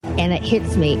and it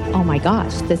hits me, oh my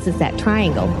gosh, this is that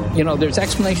triangle. You know, there's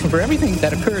explanation for everything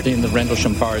that occurred in the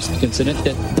Rendlesham Forest incident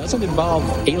that doesn't involve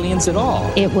aliens at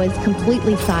all. It was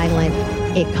completely silent.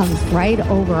 It comes right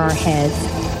over our heads.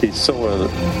 He saw a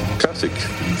classic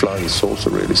flying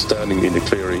saucer really standing in the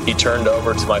clearing. He turned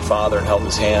over to my father and held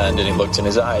his hand, and he looked in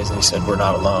his eyes and he said, "We're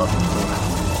not alone."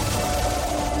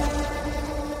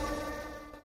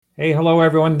 Hey, hello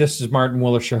everyone. This is Martin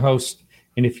Willis, your host.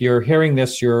 And if you're hearing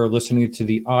this, you're listening to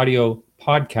the audio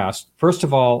podcast. First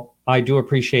of all, I do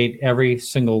appreciate every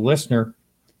single listener.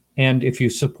 And if you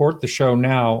support the show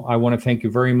now, I want to thank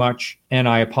you very much. And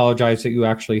I apologize that you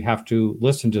actually have to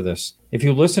listen to this. If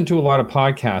you listen to a lot of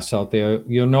podcasts out there,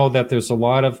 you'll know that there's a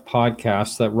lot of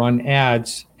podcasts that run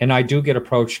ads. And I do get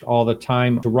approached all the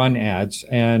time to run ads.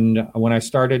 And when I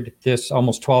started this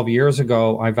almost 12 years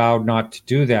ago, I vowed not to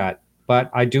do that. But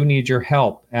I do need your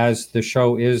help, as the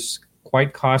show is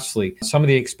quite costly. Some of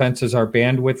the expenses are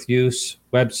bandwidth use,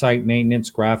 website maintenance,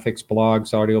 graphics,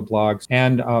 blogs, audio blogs,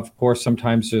 and of course,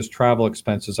 sometimes there's travel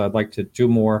expenses. I'd like to do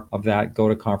more of that, go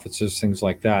to conferences, things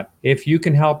like that. If you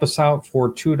can help us out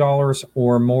for $2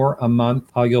 or more a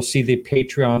month, you'll see the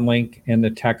Patreon link in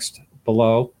the text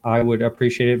below. I would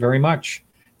appreciate it very much.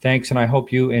 Thanks, and I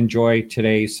hope you enjoy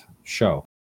today's show.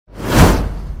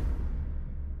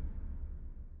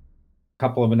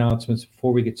 Couple of announcements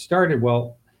before we get started.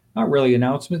 Well, not really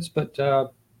announcements, but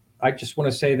I just want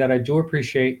to say that I do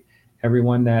appreciate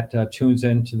everyone that tunes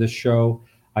into the show.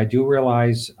 I do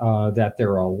realize that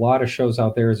there are a lot of shows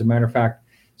out there. As a matter of fact,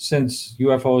 since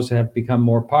UFOs have become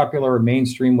more popular or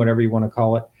mainstream, whatever you want to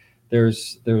call it,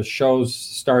 there's shows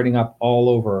starting up all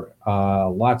over,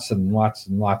 lots and lots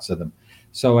and lots of them.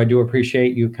 So I do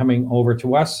appreciate you coming over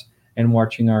to us and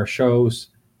watching our shows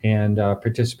and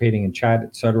participating in chat,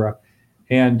 etc.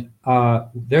 And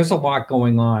there's a lot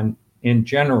going on in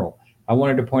general. I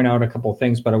wanted to point out a couple of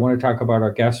things, but I want to talk about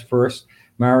our guest first.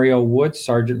 Mario Woods,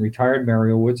 Sergeant retired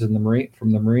Mario Woods from the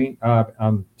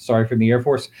Air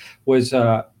Force, was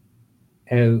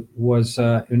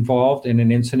involved in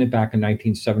an incident back in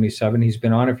 1977. He's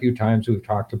been on a few times. We've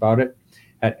talked about it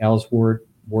at Ellsworth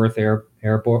Air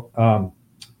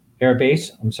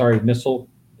Base. Missile.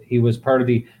 He was part of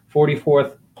the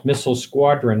 44th Missile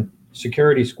Squadron,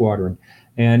 Security Squadron.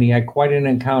 And he had quite an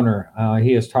encounter.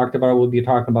 He has talked about it. We'll be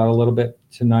talking about it a little bit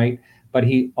tonight. But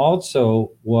he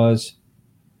also was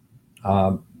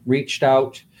reached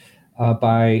out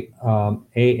by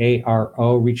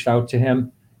AARO, reached out to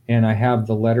him. And I have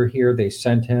the letter here they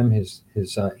sent him. His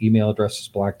email address is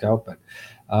blacked out.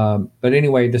 But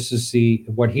anyway, this is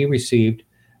what he received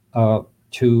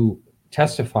to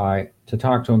testify, to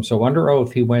talk to him. So under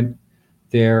oath, he went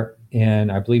there.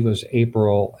 And I believe it was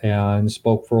April, and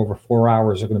spoke for over 4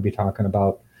 hours. We're going to be talking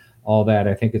about all that.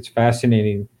 I think it's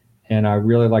fascinating, and I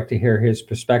really like to hear his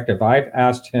perspective. I've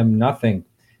asked him nothing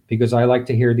because I like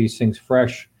to hear these things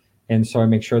fresh, and so I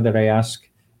make sure that I ask,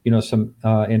 some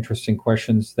interesting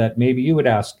questions that maybe you would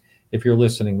ask if you're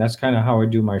listening. That's kind of how I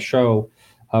do my show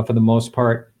for the most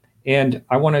part. And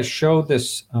I want to show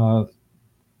this,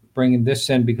 bringing this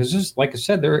in, because this, like I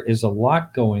said, there is a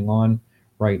lot going on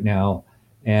right now.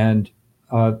 And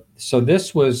so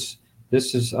this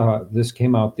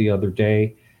came out the other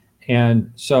day,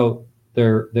 and so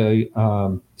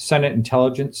the Senate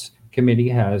Intelligence Committee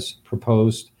has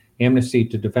proposed amnesty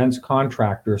to defense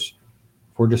contractors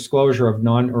for disclosure of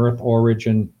non-Earth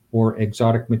origin or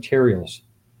exotic materials.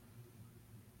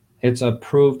 It's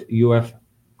approved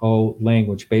UFO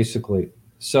language, basically.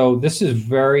 So this is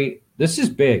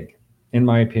big, in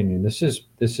my opinion. This is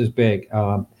big.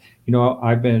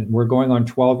 We're going on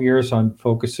 12 years on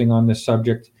focusing on this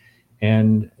subject,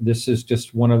 and this is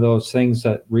just one of those things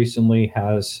that recently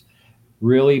has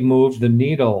really moved the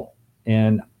needle.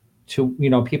 And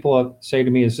people say to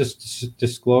me, is this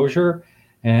disclosure?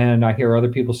 And I hear other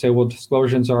people say, well,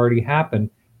 disclosure's already happened.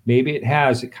 Maybe it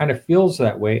has. It kind of feels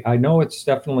that way. I know it's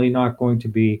definitely not going to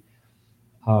be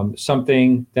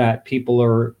something that people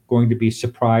are going to be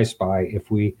surprised by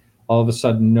if we all of a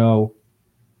sudden know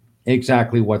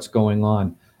exactly what's going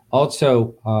on.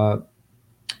 Also,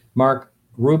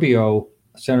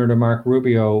 Senator Mark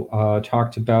Rubio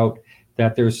talked about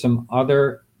that there's some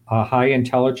other high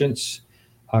intelligence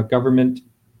government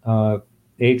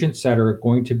agents that are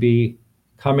going to be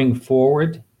coming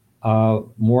forward,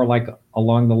 more like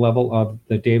along the level of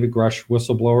the David Grush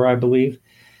whistleblower, I believe.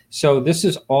 So this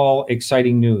is all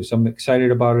exciting news. I'm excited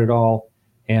about it all.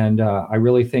 And I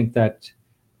really think that,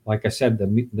 like I said,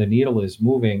 the needle is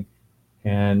moving.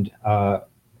 And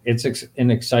it's an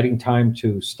exciting time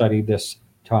to study this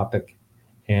topic.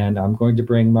 And I'm going to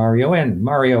bring Mario in.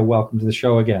 Mario, welcome to the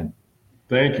show again.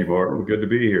 Thank you, Martin. Good to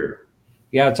be here.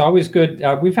 Yeah, it's always good.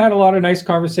 We've had a lot of nice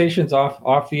conversations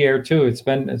off the air too. It's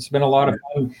been a lot of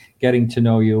fun getting to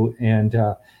know you, and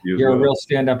You as you're a well. real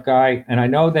stand-up guy. And I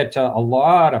know that a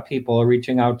lot of people are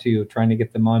reaching out to you, trying to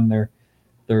get them on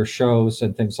their shows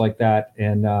and things like that.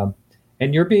 And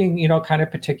you're being, kind of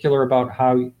particular about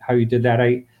how you did that.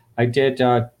 I did,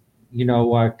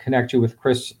 connect you with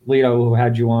Chris Lito, who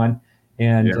had you on,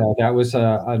 and Yeah. that was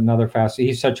another fast.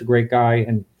 He's such a great guy,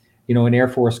 and an Air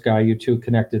Force guy. You two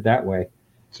connected that way.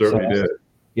 Certainly So, did.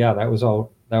 yeah, that was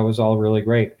all really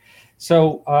great.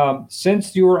 So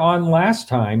since you were on last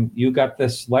time, you got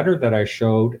this letter that I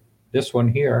showed, this one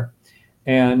here,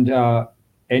 and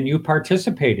you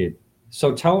participated.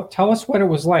 So tell us what it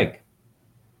was like.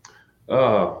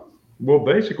 Well,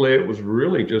 basically, it was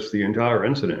really just the entire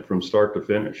incident from start to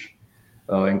finish,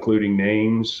 including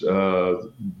names,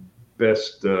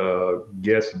 best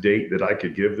guess date that I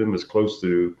could give them as close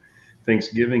to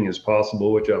Thanksgiving as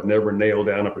possible, which I've never nailed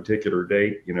down a particular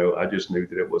date. I just knew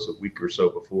that it was a week or so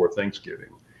before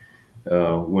Thanksgiving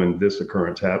when this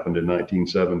occurrence happened in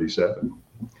 1977.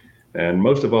 And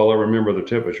most of all, I remember the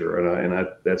temperature, and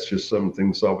that's just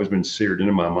something that's always been seared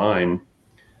into my mind.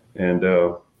 And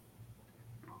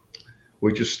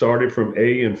we just started from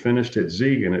A and finished at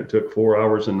Z, and it took 4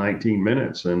 hours and 19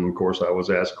 minutes. And of course, I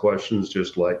was asked questions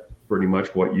just like pretty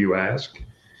much what you ask.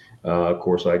 Of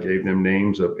course, I gave them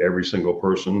names of every single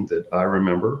person that I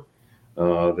remember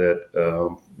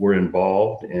that were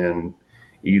involved in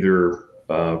either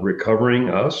recovering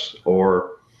us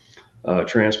or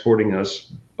transporting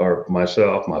us, or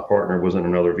myself, my partner was in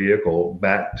another vehicle,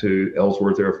 back to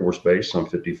Ellsworth Air Force Base, some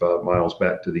 55 miles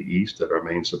back to the east at our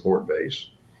main support base.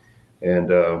 And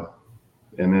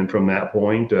then from that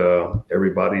point,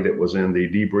 everybody that was in the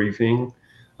debriefing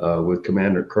with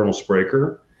Commander Colonel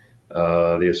Spraker,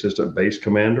 the assistant base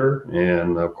commander,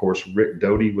 and of course Rick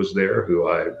Doty was there, who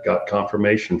I got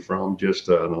confirmation from just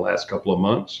in the last couple of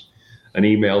months, an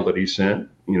email that he sent,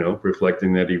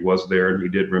 reflecting that he was there and he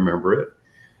did remember it,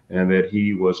 and that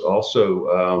he was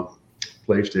also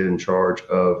placed in charge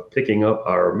of picking up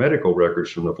our medical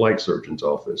records from the flight surgeon's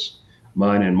office,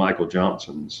 mine and Michael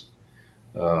Johnson's,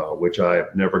 which I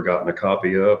have never gotten a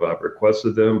copy of. I've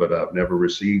requested them, but I've never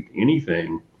received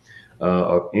anything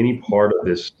of any part of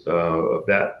this, of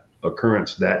that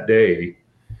occurrence that day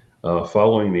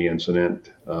following the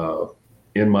incident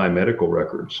in my medical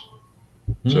records.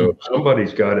 So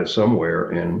somebody's got it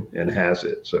somewhere and has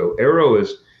it. So AARO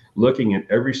is looking at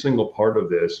every single part of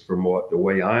this from the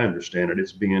way I understand it.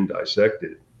 It's being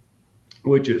dissected,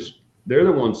 which is they're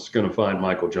the ones that's going to find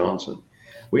Michael Johnson.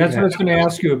 That's what I was going to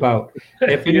ask you about.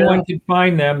 If anyone can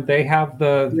find them, they have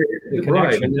the connection.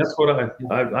 Right, and that's what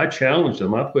I challenged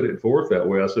them. I put it forth that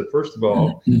way. I said, first of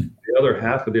all, the other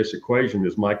half of this equation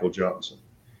is Michael Johnson.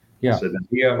 Yeah. I said,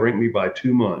 he outranked me by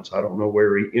 2 months. I don't know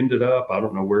where he ended up. I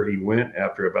don't know where he went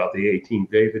after about the 18th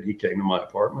day that he came to my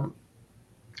apartment.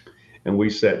 And we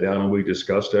sat down and we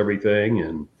discussed everything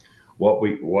and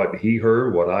what he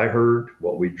heard, what I heard,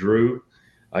 what we drew.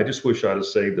 I just wish I'd have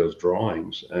saved those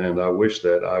drawings, and I wish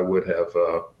that I would have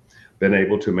been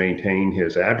able to maintain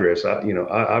his address. I've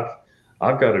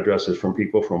got addresses from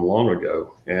people from long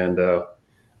ago, and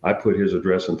I put his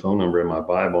address and phone number in my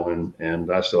Bible, and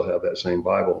I still have that same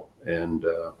Bible, and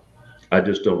I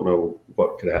just don't know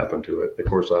what could happen to it. Of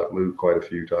course, I've moved quite a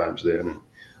few times then and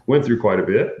went through quite a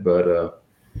bit, but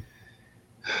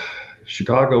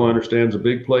Chicago understands a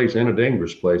big place and a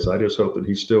dangerous place. I just hope that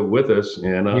he's still with us,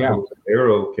 and I hope that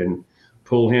AARO can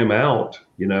pull him out,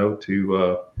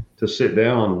 to sit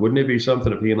down. Wouldn't it be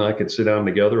something if he and I could sit down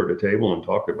together at a table and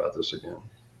talk about this again?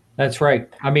 That's right.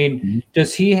 I mean,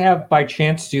 does he have, by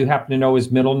chance, do you happen to know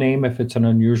his middle name, if it's an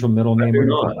unusual middle name? I do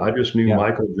not. I just knew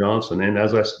Michael Johnson, and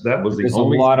that was the There's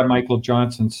only. a lot of Michael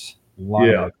Johnsons.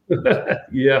 Yeah.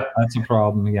 Yeah. That's a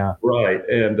problem. Yeah. Right.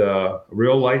 And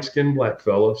real light skinned black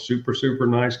fella, super, super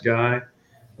nice guy,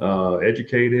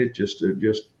 educated, just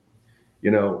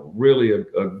really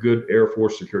a good Air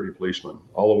Force security policeman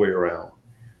all the way around.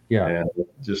 Yeah. And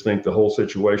just think the whole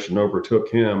situation overtook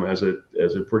him as it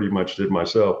pretty much did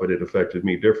myself, but it affected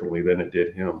me differently than it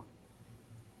did him.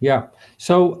 Yeah.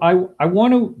 So I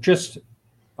want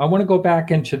to go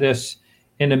back into this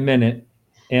in a minute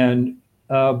and,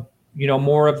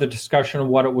 more of the discussion of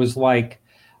what it was like.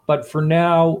 But for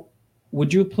now,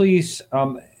 would you please,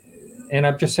 and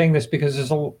I'm just saying this because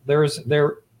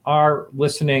there are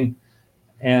listening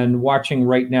and watching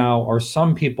right now are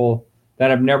some people that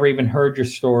have never even heard your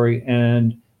story,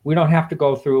 and we don't have to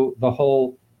go through the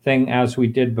whole thing as we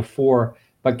did before,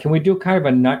 but can we do kind of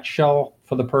a nutshell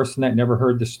for the person that never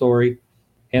heard the story?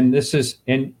 And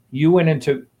you went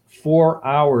into 4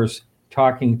 hours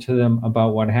talking to them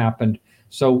about what happened.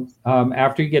 So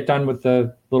after you get done with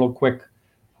the little quick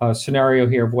scenario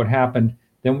here of what happened,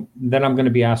 then I'm going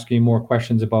to be asking you more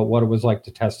questions about what it was like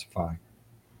to testify.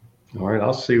 All right,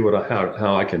 I'll see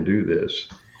how I can do this.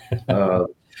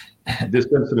 This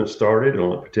incident started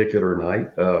on a particular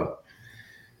night,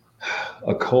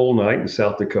 a cold night in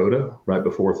South Dakota, right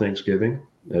before Thanksgiving.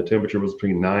 The temperature was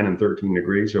between 9 and 13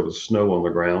 degrees. There was snow on the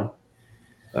ground,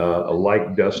 a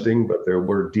light dusting, but there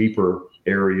were deeper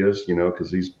areas,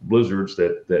 because these blizzards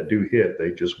that do hit,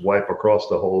 they just wipe across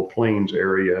the whole plains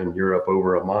area, and you're up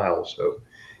over a mile. So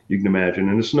you can imagine.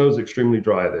 And the snow's extremely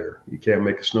dry there. You can't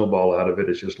make a snowball out of it.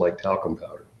 It's just like talcum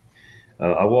powder.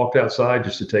 I walked outside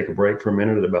just to take a break for a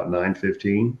minute at about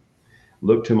 9:15.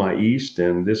 Looked to my east,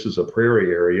 and this is a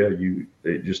prairie area.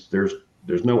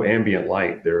 There's no ambient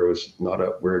light. There was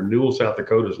not where Newell, South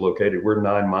Dakota is located. We're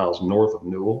 9 miles north of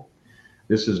Newell.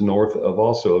 This is north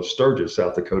of Sturgis,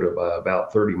 South Dakota, by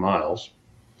about 30 miles.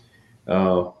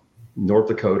 North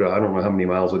Dakota, I don't know how many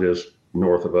miles it is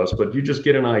north of us, but you just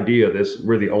get an idea.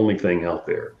 We're the only thing out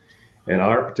there. And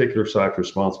our particular site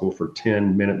responsible for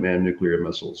 10 Minuteman nuclear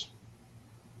missiles,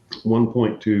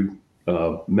 1.2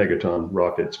 megaton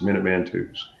rockets, Minuteman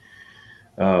IIs.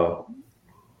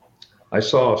 I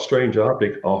saw a strange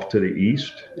object off to the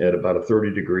east at about a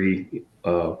 30-degree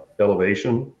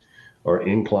elevation or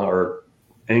incline or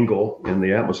angle in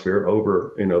the atmosphere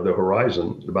over, the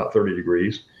horizon, about 30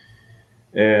 degrees.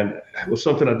 And it was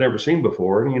something I'd never seen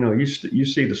before. And, you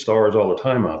see the stars all the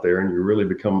time out there, and you really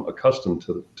become accustomed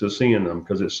to seeing them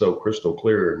because it's so crystal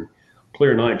clear. And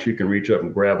clear nights, you can reach up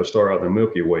and grab a star out of the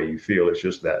Milky Way. You feel it's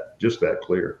just that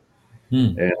clear.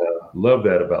 And love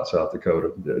that about South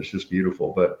Dakota. It's just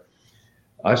beautiful. But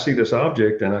I see this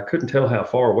object, and I couldn't tell how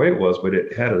far away it was, but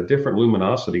it had a different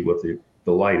luminosity with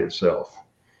the light itself.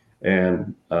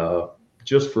 And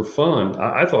just for fun,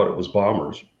 I thought it was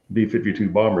bombers,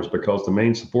 B-52 bombers, because the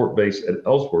main support base at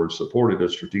Ellsworth supported a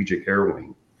strategic air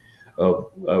wing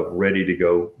of ready to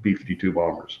go B-52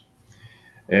 bombers.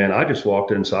 And I just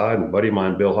walked inside, and a buddy of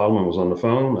mine, Bill Holloman, was on the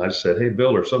phone. I said, "Hey,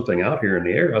 Bill, there's something out here in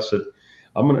the air." I said,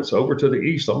 it's over to the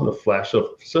east. I'm going to flash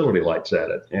up facility lights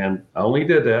at it. And I only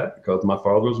did that because my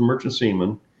father was a merchant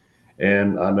seaman.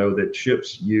 And I know that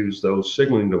ships use those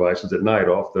signaling devices at night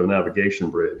off the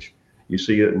navigation bridge. You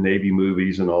see it in Navy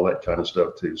movies and all that kind of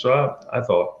stuff too. So I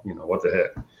thought, what the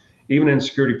heck? Even in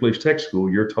security police tech school,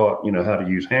 you're taught, how to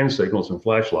use hand signals and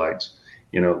flashlights,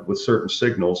 with certain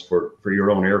signals for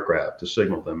your own aircraft to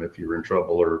signal them if you're in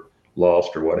trouble or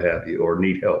lost or what have you, or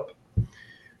need help.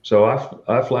 So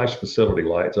I flashed facility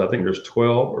lights. I think there's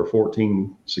 12 or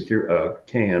 14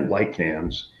 light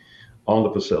cans on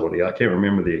the facility. I can't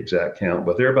remember the exact count,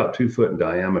 but they're about 2 foot in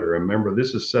diameter. And remember,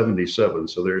 this is 77,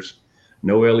 so there's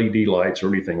no LED lights or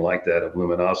anything like that of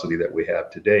luminosity that we have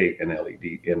today in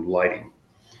LED in lighting.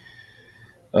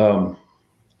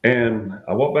 And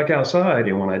I walked back outside,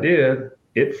 and when I did,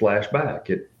 it flashed back.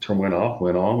 It went off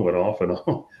and on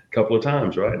a couple of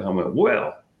times, right? And I went,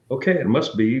 well, okay, it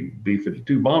must be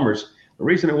B-52 bombers. The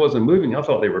reason it wasn't moving, I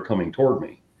thought they were coming toward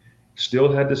me.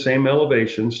 Still had the same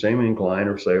elevation, same incline,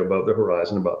 or say above the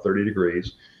horizon, about 30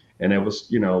 degrees. And it was,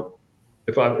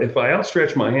 if I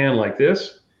outstretched my hand like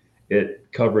this, it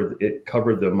covered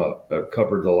them up,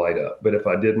 covered the light up. But if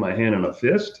I did my hand in a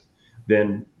fist,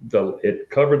 then it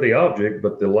covered the object,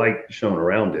 but the light shone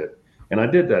around it. And I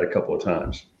did that a couple of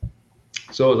times.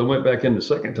 So as I went back in the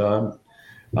second time,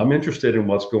 I'm interested in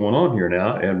what's going on here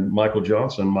now. And Michael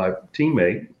Johnson, my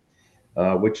teammate,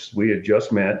 which we had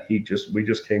just met, we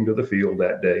just came to the field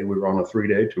that day. We were on a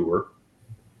 3-day tour.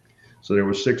 So there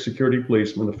were 6 security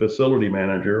policemen, a facility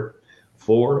manager,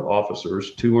 4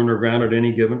 officers, 2 underground at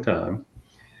any given time,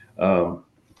 a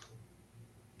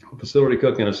facility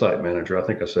cook and a site manager. I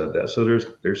think I said that. So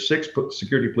there's 6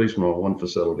 security policemen on one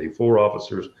facility, 4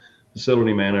 officers,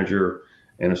 facility manager,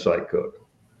 and a site cook.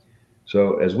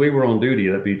 So as we were on duty,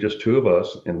 that'd be just 2 of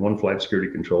us and 1 flight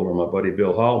security controller. My buddy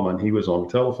Bill Holloman, he was on the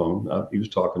telephone. He was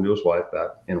talking to his wife back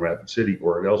in Rapid City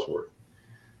or at Ellsworth.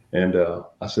 And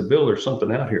I said, "Bill, there's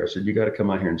something out here." I said, "You got to come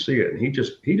out here and see it." And he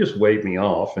just waved me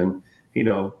off. And he'd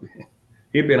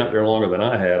been out there longer than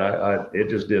I had. It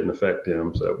just didn't affect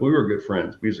him. So we were good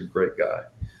friends. He was a great guy.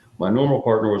 My normal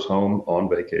partner was home on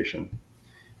vacation.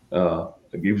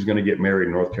 He was going to get married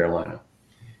in North Carolina.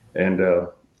 And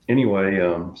anyway,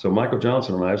 so Michael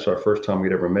Johnson and I, it's our first time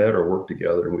we'd ever met or worked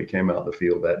together, and we came out in the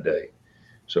field that day.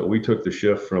 So we took the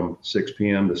shift from 6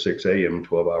 p.m. to 6 a.m.,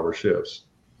 12-hour shifts.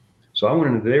 So I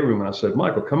went in the day room and I said,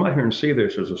 "Michael, come out here and see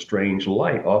this. There's a strange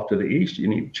light off to the east. You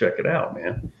need to check it out,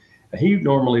 man." And he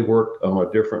normally worked on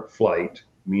a different flight,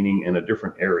 meaning in a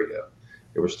different area.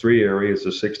 There was 3 areas, the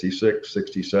 66th,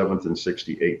 67th, and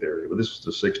 68th area. But this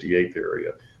was the 68th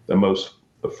area,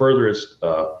 the furthest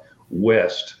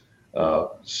west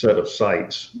set of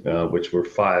sites, which were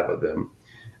 5 of them,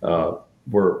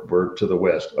 were to the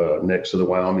west, next to the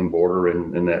Wyoming border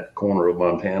and in that corner of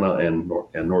Montana and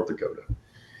North Dakota.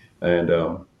 And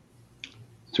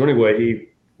so anyway, he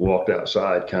walked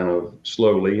outside kind of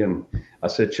slowly, and I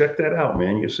said, "Check that out,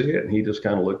 man. You see it?" And he just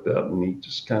kind of looked up, and he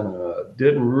just kind of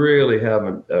didn't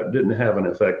have an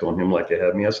effect on him like it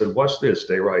had me. I said, "Watch this.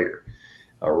 Stay right here."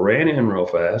 I ran in real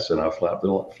fast, and I flapped the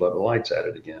lights at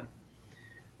it again.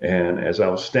 And as I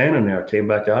was standing there, I came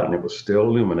back out, and it was still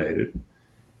illuminated.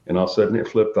 And all of a sudden, it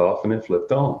flipped off, and it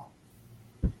flipped on.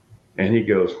 And he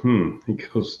goes, He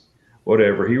goes,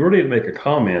 "Whatever." He really didn't make a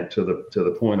comment to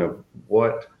the point of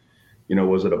what,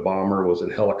 was it a bomber? Was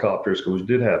it helicopters? Because we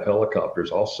did have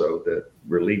helicopters also that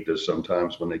relieved us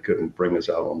sometimes when they couldn't bring us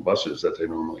out on buses that they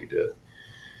normally did.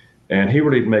 And he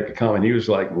really didn't make a comment. He was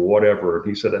like, "Whatever."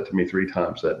 He said that to me 3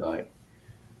 times that night.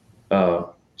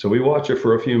 So we watched it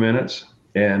for a few minutes,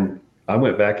 and I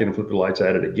went back in and flipped the lights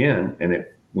at it again, and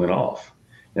it went off.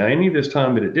 Now, any of this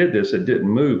time that it did this, it didn't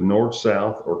move north,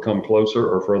 south, or come closer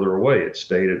or further away. It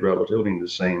stayed at relatively the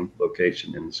same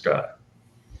location in the sky.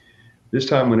 This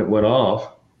time when it went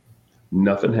off,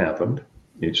 nothing happened.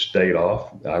 It stayed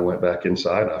off. I went back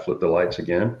inside. I flipped the lights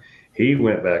again. He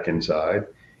went back inside,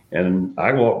 and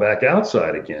I walked back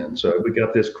outside again. So we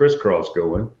got this crisscross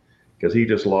going because he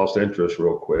just lost interest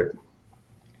real quick.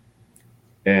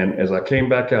 And as I came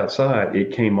back outside,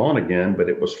 it came on again, but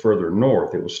it was further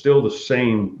north. It was still the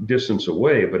same distance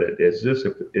away, but as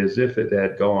if it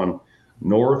had gone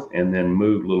north and then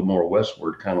moved a little more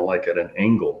westward, kind of like at an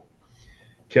angle.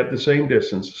 Kept the same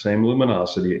distance, same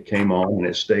luminosity. It came on, and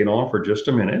it stayed on for just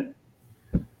a minute,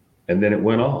 and then it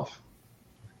went off.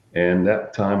 And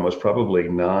that time was probably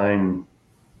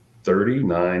 9:30,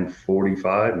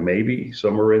 9:45, maybe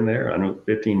somewhere in there. I know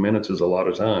 15 minutes is a lot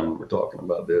of time when we're talking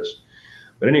about this.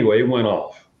 But anyway, it went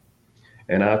off.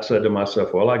 And I said to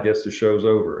myself, well, I guess the show's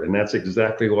over. And that's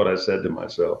exactly what I said to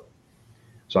myself.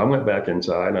 So I went back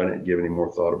inside. I didn't give any more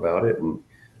thought about it, and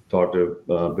talked to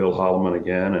Bill Holloman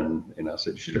again. And I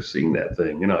said, "You should have seen that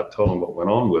thing." I told him what went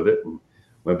on with it, and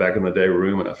went back in the day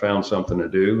room, and I found something to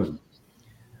do. And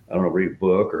I don't know, read a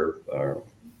book or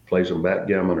play some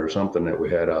backgammon or something that we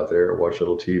had out there, watch a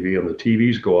little TV. And the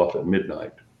TVs go off at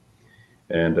midnight.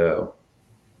 And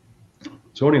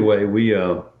so anyway, we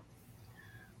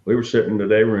were sitting in the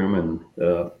day room, and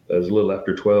it was a little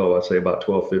after 12, I'd say about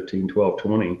 12:15,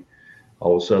 12:20.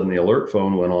 All of a sudden, the alert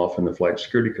phone went off in the flight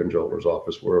security controller's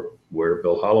office where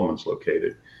Bill Holloman's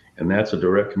located. And that's a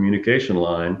direct communication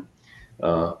line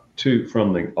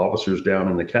from the officers down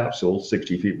in the capsule,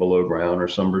 60 feet below ground or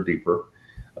somewhere deeper,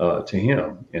 to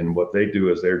him. And what they do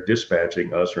is they're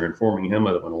dispatching us or informing him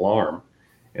of an alarm.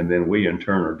 And then we in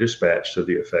turn are dispatched to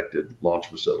the affected launch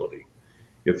facility.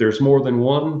 If there's more than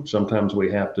one, sometimes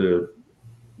we have to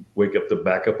wake up the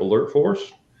backup alert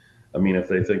force. I mean, if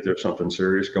they think there's something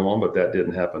serious going on, but that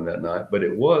didn't happen that night. But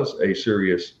it was a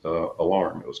serious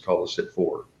alarm. It was called a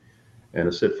SIT-4. And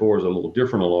a SIT-4 is a little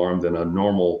different alarm than a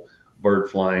normal bird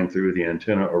flying through the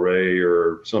antenna array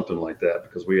or something like that,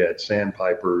 because we had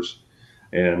sandpipers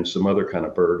and some other kind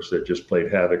of birds that just played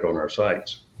havoc on our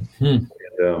sites. And,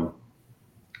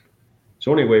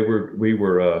 so anyway, we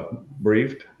were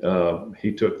briefed.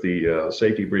 He took the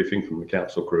safety briefing from the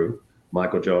capsule crew.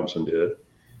 Michael Johnson did.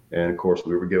 And of course,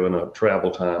 we were given a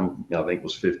travel time, I think it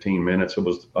was 15 minutes. It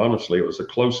was the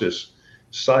closest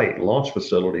launch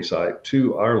facility site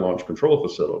to our launch control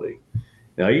facility.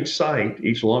 Now, each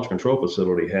launch control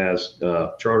facility has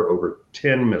chartered over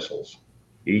 10 missiles,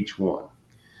 each one.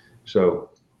 So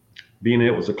being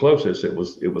it was the closest, it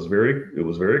was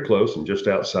very close and just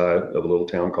outside of a little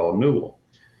town called Newell.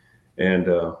 And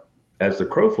as the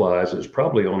crow flies, it's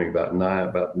probably only about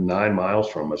 9 miles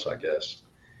from us, I guess.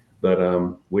 But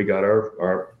we got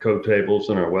our code tables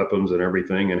and our weapons and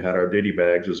everything, and had our ditty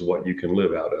bags, is what you can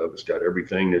live out of. It's got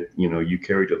everything that you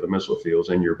carry to the missile fields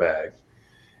in your bag,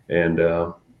 and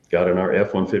got in our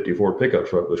F-154 pickup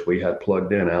truck, which we had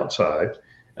plugged in outside.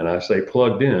 And I say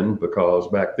plugged in because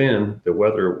back then the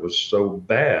weather was so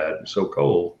bad, so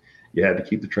cold, you had to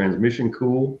keep the transmission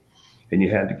cool, and you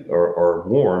had to or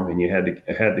warm, and you had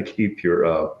to keep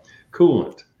your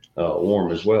coolant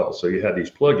warm as well. So you had these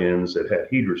plug-ins that had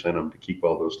heaters in them to keep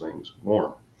all those things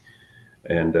warm.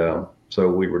 And so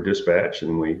we were dispatched,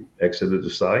 and we exited the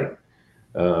site.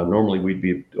 Normally we'd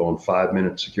be on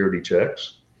 5-minute security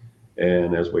checks.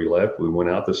 And as we left, we went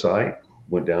out the site,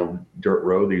 went down dirt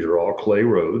road. These are all clay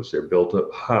roads. They're built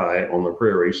up high on the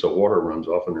prairie, so water runs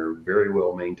off, and they're very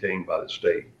well maintained by the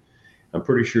state. I'm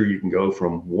pretty sure you can go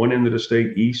from one end of the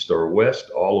state, east or west,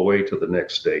 all the way to the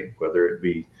next state, whether it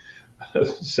be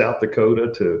South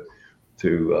Dakota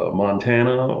to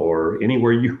Montana or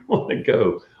anywhere you want to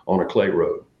go on a clay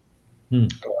road.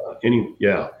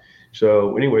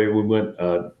 So anyway, we went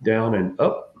down and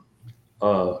up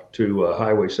to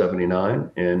Highway 79,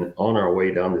 and on our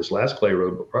way down this last clay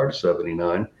road, but prior to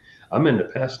 79, I'm in the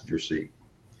passenger seat.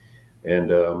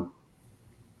 And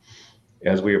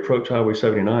as we approach Highway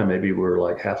 79, maybe we're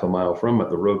like half a mile from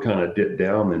it, the road kind of dipped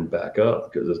down and back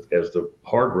up, because as the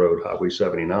hard road, Highway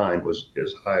 79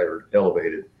 is higher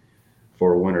elevated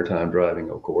for wintertime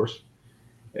driving, of course.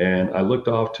 And I looked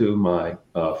off to my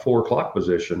 4 o'clock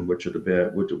position, which would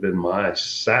have been my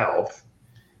south,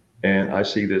 and I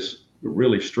see this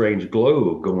really strange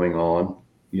glow going on.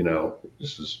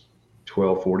 This is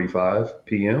 12:45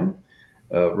 p.m.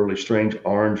 Really strange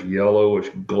orange yellowish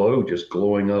glow just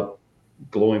glowing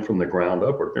from the ground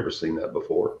up. I've never seen that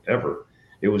before, ever.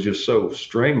 It was just so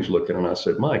strange looking. And I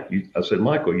said,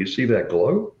 Michael, you see that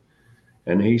glow?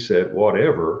 And he said,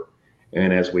 whatever.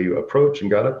 And as we approached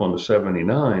and got up on the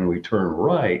 79, we turned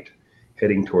right,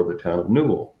 heading toward the town of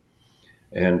Newell.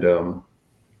 And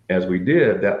as we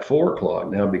did, that 4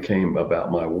 o'clock now became about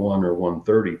my 1 or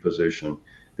 1:30 position.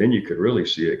 Then you could really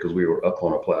see it because we were up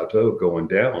on a plateau going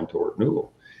down toward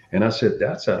Newell. And I said,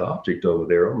 that's that object over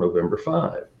there on November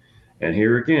 5. And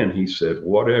here again, he said,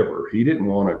 whatever. He didn't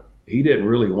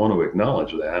really want to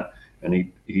acknowledge that. And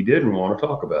he didn't want to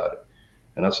talk about it.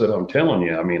 And I said, I'm telling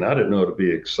you, I didn't know to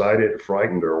be excited,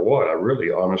 frightened, or what. I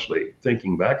really, honestly,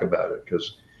 thinking back about it,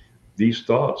 because these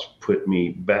thoughts put me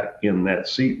back in that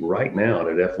seat right now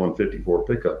in that F-154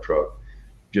 pickup truck,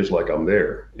 just like I'm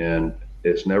there. And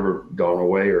it's never gone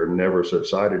away or never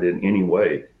subsided in any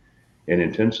way in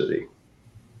intensity.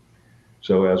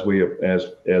 So as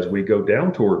we go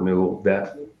down toward Newell,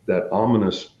 that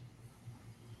ominous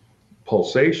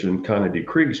pulsation kind of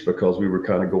decreased, because we were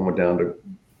kind of going down to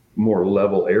more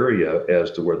level area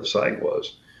as to where the site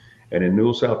was. And in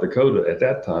Newell, South Dakota, at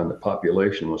that time, the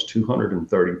population was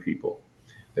 230 people.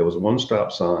 There was one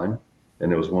stop sign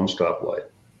and there was one stoplight.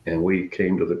 And we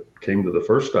came to the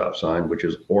first stop sign, which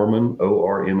is Orman,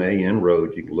 Orman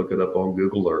Road. You can look it up on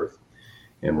Google Earth.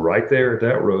 And right there at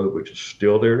that road, which is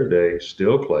still there today,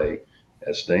 still clay,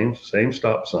 that same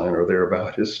stop sign or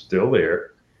thereabout is still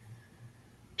there.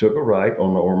 Took a right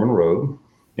on the Orman Road,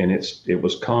 and it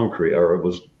was concrete, or it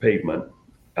was pavement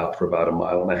out for about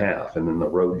 1.5 miles. And then the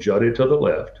road jutted to the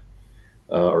left,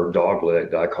 or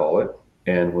dogleg, I call it.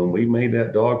 And when we made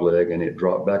that dogleg and it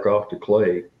dropped back off to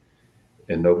clay,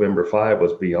 and November 5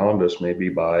 was beyond us, maybe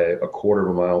by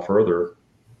 1/4 mile further,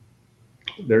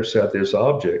 there sat this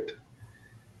object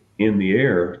in the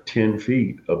air 10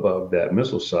 feet above that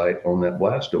missile site on that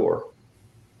blast door,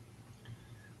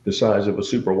 the size of a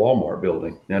super Walmart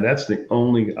building. Now that's the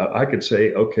only, I could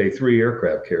say, okay, 3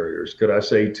 aircraft carriers. Could I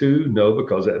say 2? No,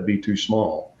 because that'd be too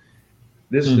small.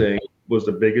 This thing was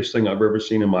the biggest thing I've ever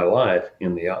seen in my life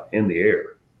in the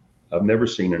air. I've never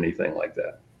seen anything like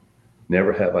that.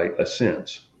 Never have I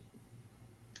since.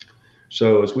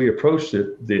 So as we approached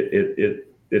it,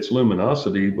 its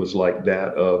luminosity was like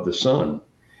that of the sun.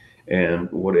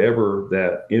 And whatever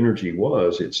that energy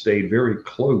was, it stayed very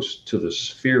close to the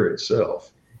sphere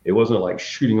itself. It wasn't like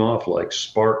shooting off like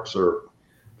sparks or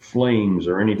flames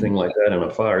or anything like that in a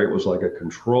fire. It was like a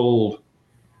controlled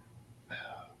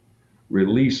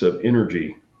release of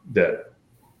energy that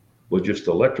was just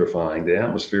electrifying. The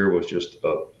atmosphere was just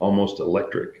almost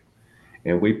electric.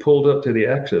 And we pulled up to the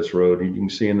access road, and you can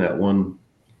see in that one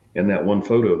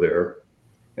photo there,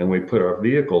 and we put our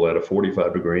vehicle at a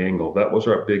 45-degree angle. That was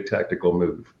our big tactical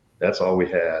move. That's all we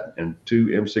had, and 2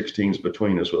 M16s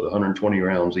between us with 120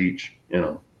 rounds each in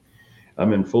them.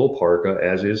 I'm in full parka,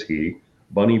 as is he,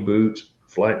 bunny boots,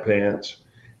 flight pants,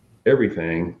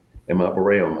 everything, and my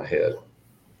beret on my head.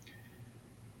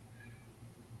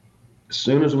 As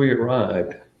soon as we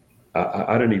arrived,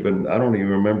 I don't even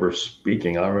remember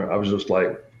speaking. I was just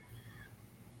like,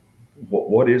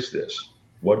 what is this?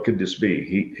 What could this be?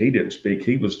 He didn't speak.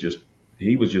 He was just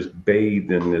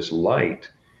bathed in this light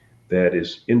that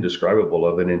is indescribable,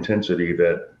 of an intensity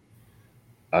that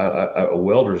a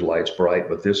welder's light's bright,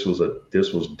 but this was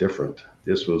different.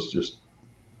 This was just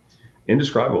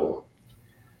indescribable.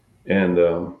 And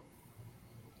all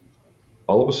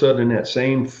of a sudden, in that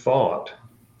same thought,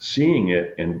 seeing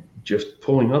it and just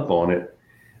pulling up on it,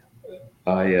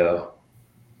 I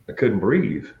couldn't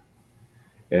breathe.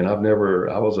 And I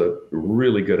was a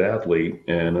really good athlete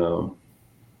and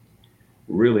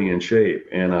really in shape.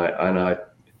 And I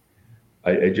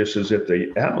just, as if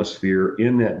the atmosphere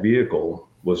in that vehicle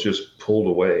was just pulled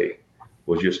away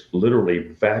was just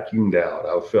literally vacuumed out.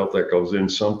 I felt like I was in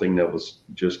something that was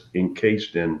just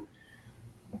encased in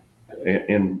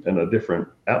a different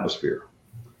atmosphere.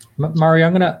 Mario,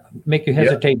 I'm going to make you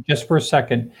hesitate just for a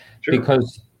second, Sure.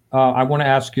 because I want to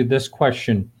ask you this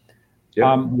question.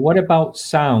 What about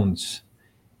sounds?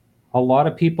 A lot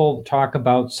of people talk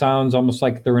about sounds almost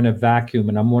like they're in a vacuum,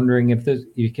 and I'm wondering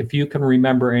if you can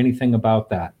remember anything about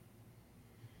that.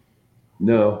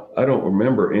 No, I don't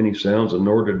remember any sounds, and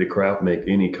nor did the craft make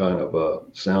any kind of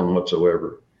sound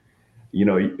whatsoever. You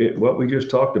know, what we just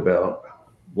talked about,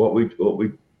 what we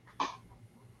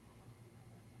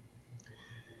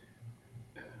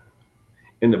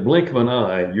in the blink of an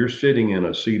eye, you're sitting in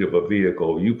a seat of a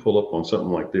vehicle, you pull up on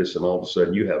something like this, and all of a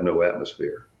sudden you have no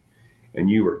atmosphere, and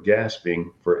you are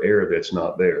gasping for air that's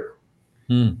not there.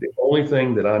 The only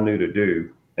thing that I knew to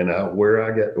do, and where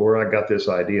I got this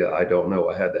idea, I don't know.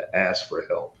 I had to ask for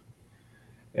help.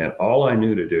 And all I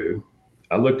knew to do,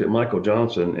 I looked at Michael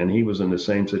Johnson, and he was in the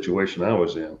same situation I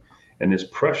was in. And this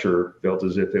pressure felt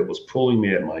as if it was pulling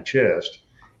me at my chest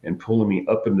and pulling me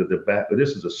up into the back. But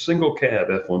this is a single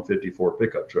cab F-154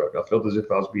 pickup truck. I felt as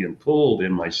if I was being pulled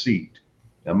in my seat.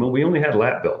 I mean, we only had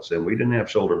lap belts, and we didn't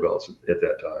have shoulder belts at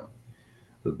that time,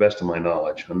 to the best of my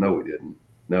knowledge. I know we didn't.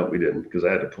 No, we didn't, because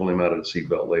I had to pull him out of the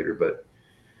seatbelt later. But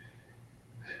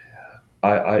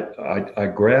I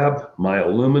grabbed my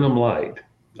aluminum light.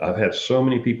 I've had so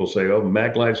many people say, "Oh,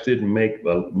 mag lights didn't make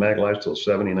mag lights till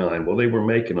 '79." Well, they were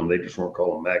making them. They just weren't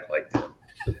calling mag light then.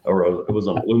 Or it was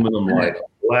an aluminum light, a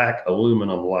black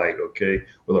aluminum light, okay,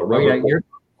 with a rubber.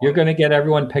 You're going to get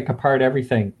everyone pick apart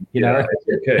everything. You know?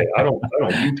 It's okay. I don't.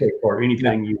 You take apart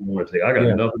anything you want to take. I got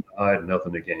nothing to hide,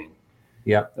 nothing to gain.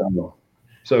 Yeah.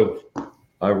 So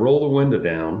I roll the window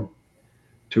down,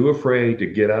 too afraid to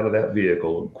get out of that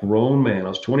vehicle. Grown man. I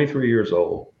was 23 years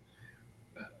old.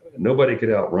 Nobody could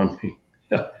outrun me.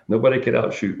 Nobody could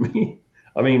outshoot me.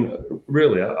 I mean,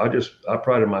 really, I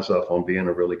prided myself on being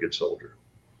a really good soldier.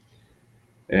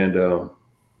 And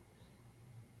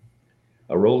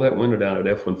I rolled that window down at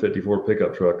F-154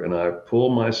 pickup truck, and I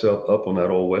pulled myself up on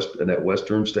that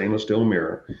Western stainless steel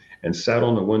mirror and sat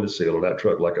on the windowsill of that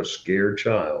truck like a scared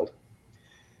child.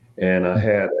 And I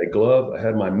had a glove. I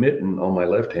had my mitten on my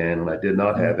left hand, and I did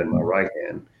not have in my right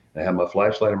hand. I had my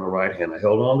flashlight in my right hand. I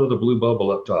held on to the blue bubble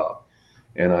up top,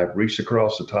 and I reached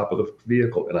across the top of the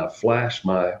vehicle, and I flashed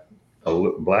my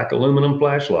black aluminum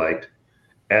flashlight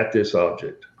at this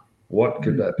object. What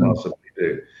could that possibly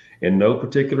do? In no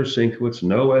particular sequence,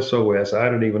 no SOS. I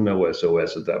didn't even know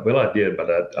SOS at that. Well, I did, but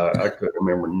I couldn't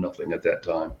remember nothing at that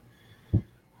time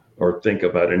or think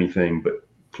about anything. But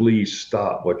please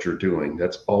stop what you're doing.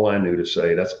 That's all I knew to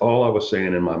say. That's all I was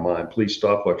saying in my mind. Please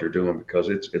stop what you're doing, because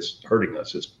it's hurting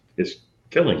us. It's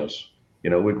killing us. You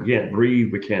know, we can't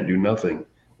breathe. We can't do nothing.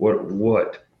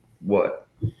 What?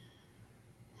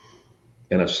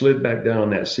 And I slid back down on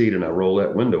that seat, and I rolled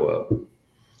that window up,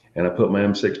 and I put my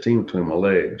M16 between my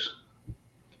legs,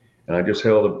 and I just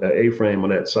held the A-frame on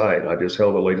that sight. I just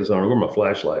held it like this. I don't know where my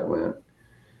flashlight went.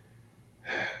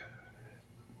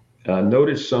 And I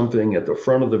noticed something at the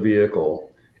front of the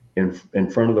vehicle, in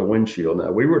front of the windshield.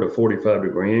 Now, we were at a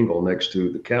 45-degree angle next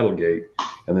to the cattle gate,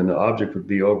 and then the object would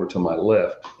be over to my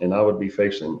left, and I would be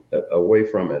facing away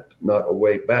from it, not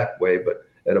away back way, but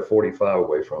at a 45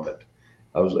 away from it.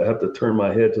 I have to turn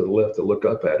my head to the left to look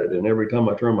up at it, and every time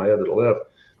I turn my head to the left,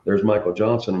 there's Michael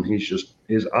Johnson, and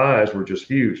his eyes were just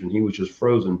huge, and he was just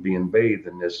frozen, being bathed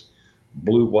in this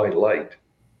blue-white light.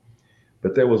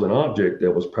 But there was an object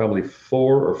that was probably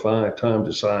 4 or 5 times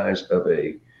the size of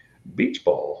a beach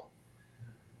ball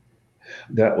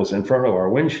that was in front of our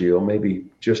windshield, maybe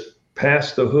just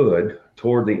past the hood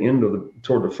toward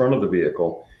the front of the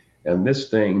vehicle. And this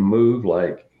thing moved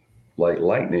like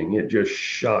lightning. It just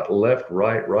shot left,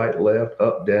 right, left,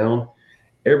 up, down,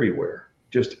 everywhere,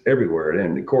 just everywhere.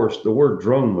 And of course, the word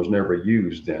drone was never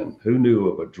used then. Who knew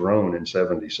of a drone in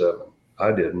 '77?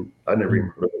 I didn't. I never even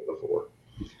heard of it before.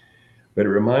 But it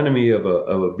reminded me of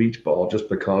a beach ball just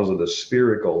because of the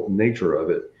spherical nature of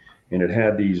it. And it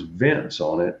had these vents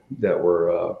on it that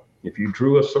were, if you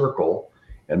drew a circle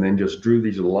and then just drew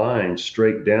these lines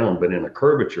straight down, but in a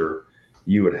curvature,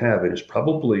 you would have it. It's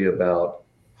probably about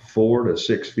 4 to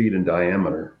 6 feet in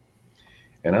diameter.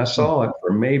 And I saw it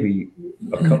for maybe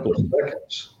a couple of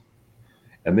seconds,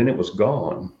 and then it was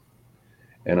gone.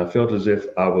 And I felt as if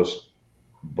I was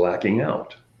blacking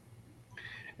out.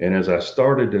 And as I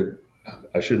started,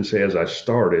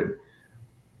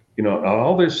 you know,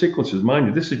 all those sequences, mind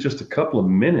you, this is just a couple of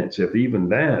minutes, if even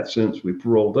that, since we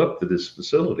rolled up to this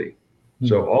facility.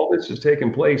 So all this is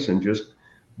taking place and just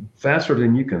faster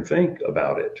than you can think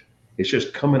about it. It's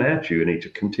just coming at you, and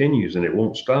it continues, and it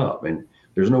won't stop. And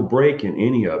There's no break in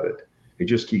any of it. It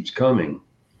just keeps coming.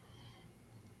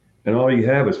 And all you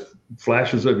have is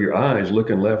flashes of your eyes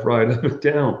looking left, right, up and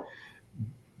down.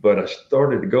 But I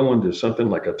started to go into something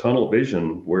like a tunnel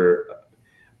vision where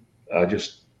I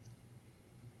just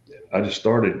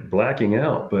started blacking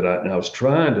out. But I was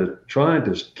trying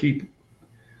to keep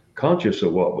conscious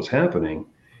of what was happening.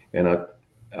 And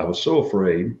I was so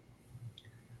afraid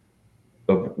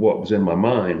of what was in my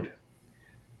mind,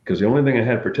 because the only thing I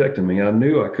had protecting me, I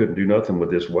knew I couldn't do nothing with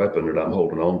this weapon that I'm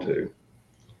holding on to.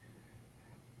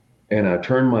 And I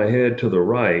turned my head to the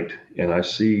right, and I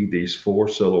see these 4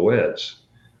 silhouettes,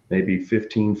 maybe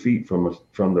 15 feet from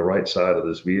the right side of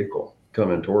this vehicle,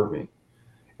 coming toward me.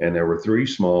 And there were 3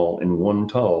 small and 1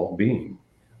 tall being.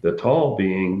 The tall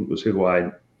being was who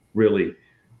I really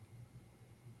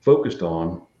focused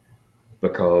on,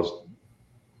 because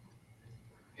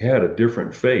he had a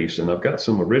different face. And I've got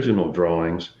some original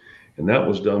drawings, and that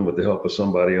was done with the help of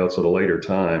somebody else at a later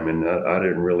time. And I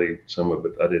didn't really, some of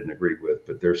it I didn't agree with,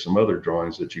 but there's some other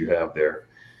drawings that you have there.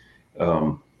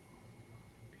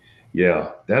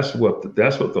 Yeah, that's what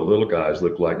the little guys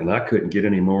look like. And I couldn't get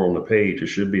any more on the page. There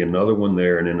should be another one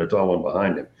there, and then a tall one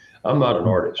behind him. I'm not an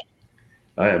artist.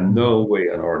 I am no way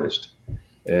an artist.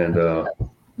 And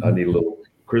I need a little.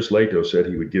 Chris Lato said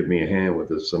he would give me a hand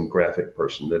with some graphic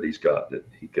person that he's got, that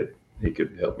he could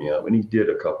help me out, and he did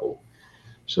a couple.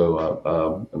 So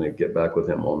I'm going to get back with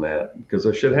him on that, because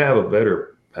I should have a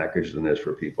better package than this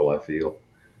for people, I feel.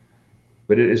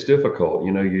 But it's difficult,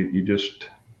 you know. You just.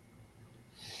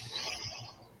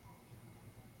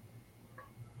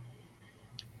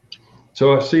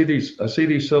 So I see these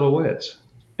silhouettes,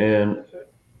 and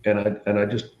I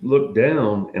just look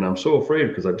down, and I'm so afraid,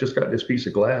 because I've just got this piece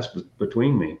of glass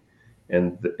between me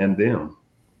and them.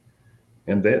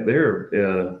 And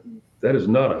that is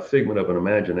not a figment of an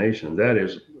imagination. That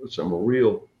is some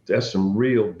real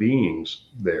beings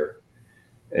there.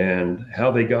 And how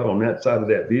they got on that side of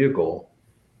that vehicle,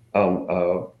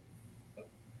 I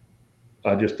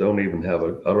just don't even have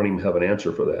an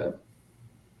answer for that.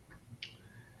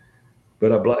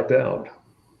 But I blacked out,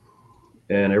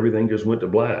 and everything just went to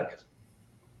black.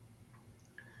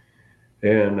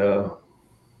 And I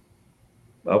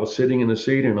was sitting in the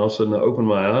seat, and all of a sudden I opened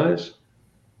my eyes.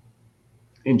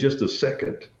 In just a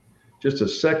second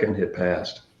had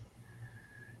passed.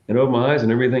 And opened my eyes,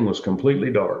 and everything was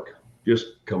completely dark,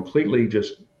 just completely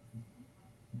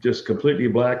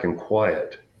black and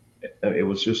quiet. It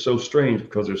was just so strange,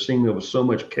 because there was so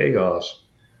much chaos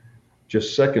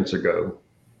just seconds ago.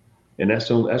 And that's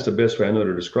the best way I know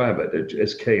to describe it.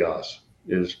 It's chaos.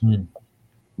 Is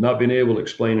not being able to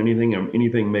explain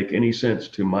anything make any sense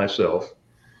to myself,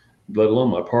 let alone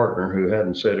my partner, who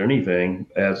hadn't said anything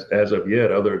as of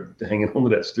yet, other than hanging on to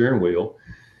that steering wheel.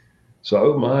 So I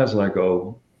opened my eyes, and I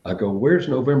go, where's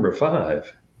November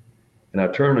 5? And I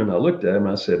turned and I looked at him,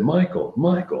 and I said, Michael.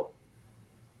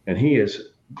 And he is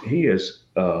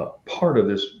part of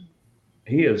this.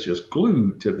 He is just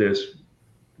glued to this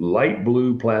light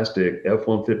blue plastic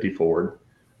F-150 Ford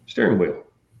steering wheel,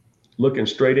 looking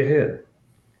straight ahead.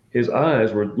 His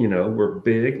eyes were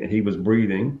big, and he was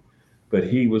breathing, but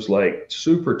he was like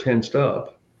super tensed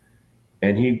up,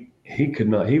 and he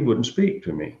wouldn't speak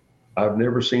to me. I've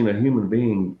never seen a human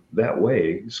being that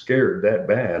way, scared that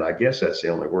bad. I guess that's the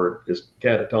only word, is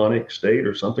catatonic state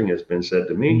or something has been said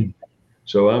to me.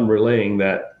 So I'm relaying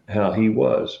that, how he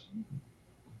was.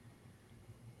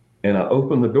 And I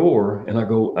opened the door, and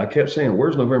I kept saying,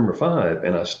 where's November 5?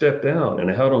 And I stepped out, and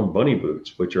I had on bunny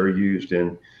boots, which are used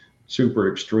in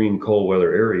super extreme cold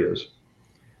weather areas.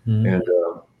 And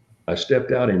I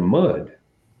stepped out in mud,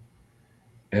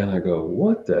 and I go,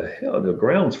 what the hell? The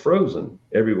ground's frozen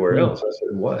everywhere else. I said,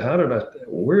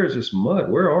 where is this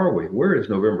mud? Where are we? Where is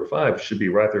November 5? It should be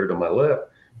right there to my left.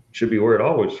 It should be where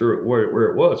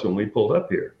it was when we pulled up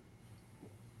here.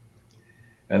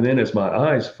 And then as my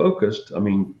eyes focused,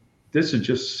 this is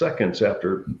just seconds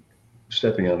after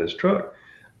stepping out of this truck,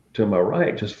 to my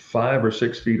right, just 5 or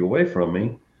 6 feet away from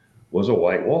me, was a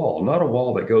white wall. Not a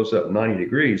wall that goes up 90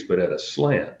 degrees, but at a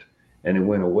slant. And it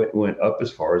went up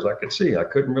as far as I could see. I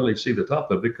couldn't really see the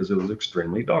top of it because it was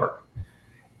extremely dark.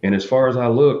 And as far as I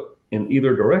looked in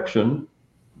either direction,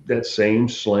 that same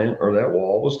slant or that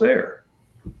wall was there.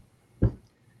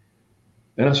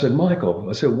 And I said, Michael,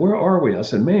 where are we? I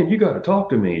said, man, you got to talk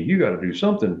to me. You got to do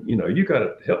something. You got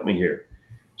to help me here.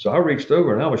 So I reached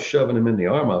over, and I was shoving him in the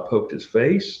arm. I poked his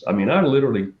face. I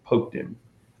literally poked him.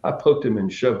 I poked him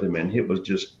and shoved him, and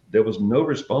there was no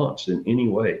response in any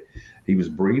way. He was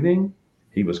breathing.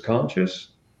 He was conscious.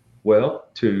 Well,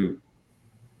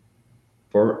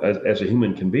 as a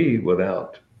human can be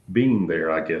without being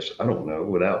there, I guess. I don't know,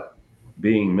 without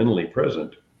being mentally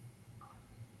present.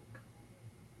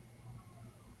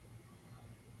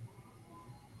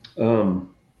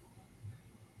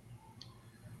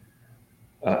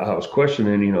 I was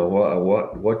questioning,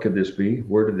 what could this be?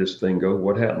 Where did this thing go?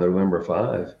 What happened November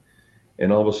 5?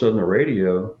 And all of a sudden the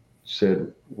radio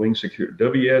said Wing Security,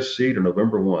 WSC to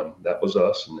November 1. That was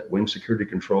us. And that Wing Security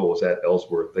Control was at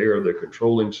Ellsworth. They are the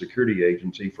controlling security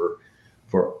agency for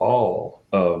all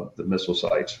of the missile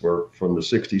sites from the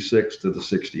 66th to the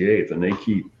 68th. And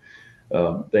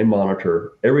they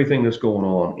monitor everything that's going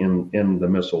on in the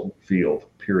missile field,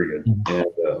 period. Mm-hmm.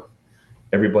 And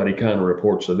everybody kind of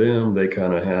reports to them. They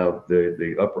kind of have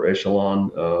the upper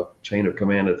echelon chain of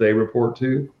command that they report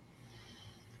to.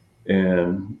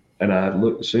 And I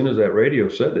looked, as soon as that radio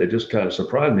said that, it just kind of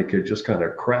surprised me, because it just kind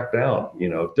of cracked out,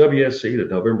 WSC to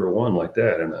November 1 like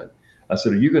that. And I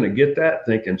said, are you going to get that?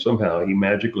 Thinking somehow he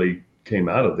magically came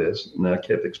out of this. And I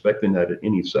kept expecting that at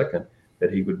any second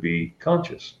that he would be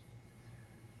conscious,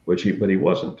 but he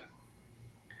wasn't.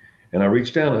 And I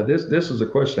reached down. This is a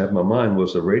question I have in my mind.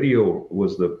 Was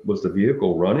the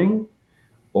vehicle running,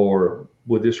 or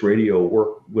would this radio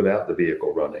work without the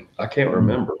vehicle running? I can't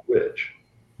remember which.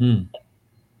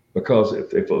 Because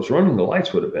if it was running, the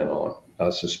lights would have been on, I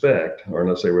suspect, or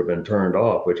unless they would have been turned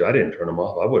off, which I didn't turn them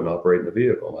off. I wouldn't operate in the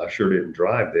vehicle. I sure didn't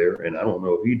drive there, and I don't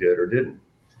know if he did or didn't.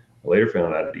 I later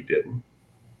found out that he didn't.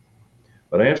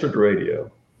 But I answered the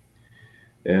radio,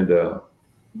 and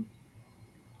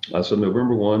I said,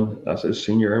 November 1, I said,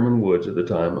 Senior Airman Woods at the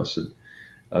time. I said,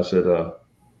 I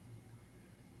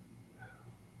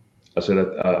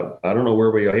don't know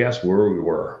where he asked where we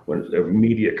were. When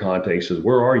immediate contact, he says,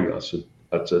 where are you? I said,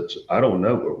 I don't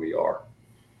know where we are.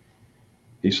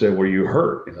 He said, were you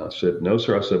hurt? And I said, no,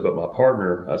 sir. I said, but my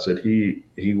partner, I said, he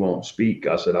won't speak.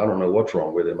 I said, I don't know what's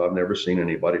wrong with him. I've never seen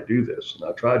anybody do this. And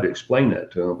I tried to explain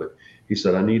that to him, but he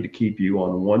said, I need to keep you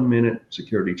on 1 minute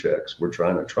security checks. We're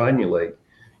trying to triangulate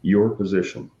your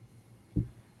position.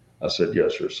 I said,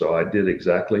 yes, sir. So I did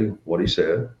exactly what he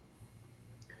said.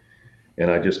 And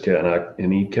I just kept,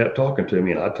 and he kept talking to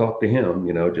me, and I talked to him,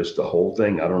 just the whole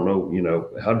thing. I don't know,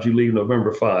 how did you leave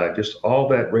November 5? Just all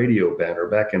that radio banter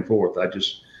back and forth. I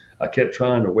kept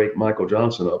trying to wake Michael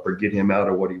Johnson up or get him out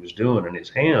of what he was doing. And his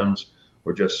hands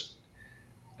were just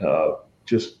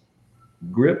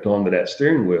gripped onto that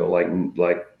steering wheel.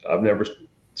 Like I've never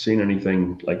seen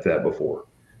anything like that before.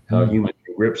 How human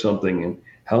can grip something, and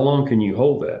how long can you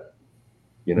hold that?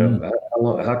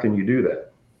 How can you do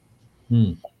that?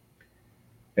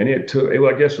 And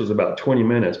I guess it was about 20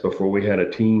 minutes before we had a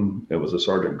team. It was a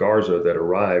Sergeant Garza that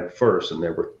arrived first, and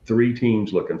there were 3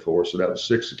 teams looking for us. So that was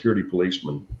 6 security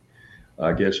policemen.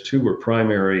 I guess 2 were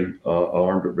primary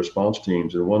armed response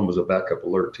teams, and 1 was a backup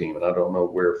alert team. And I don't know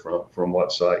where from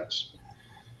what sites.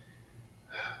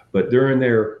 But during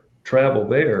their travel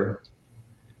there,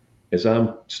 as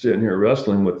I'm sitting here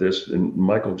wrestling with this and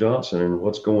Michael Johnson and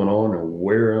what's going on and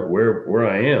where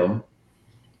I am,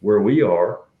 where we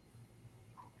are,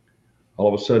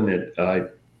 all of a sudden I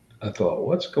thought,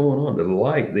 what's going on?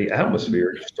 The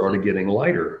atmosphere just started getting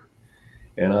lighter.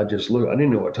 And I just looked, I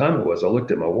didn't know what time it was. I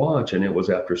looked at my watch, and it was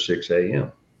after 6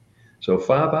 a.m. So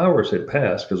 5 hours had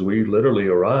passed, because we literally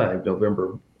arrived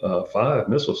November 5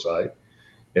 missile site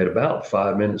at about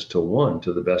 5 minutes to 1,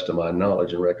 to the best of my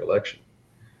knowledge and recollection.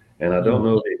 And I don't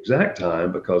know the exact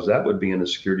time, because that would be in the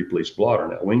security police blotter.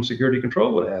 Now, Wing Security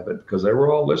Control would have it, because they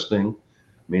were all listening.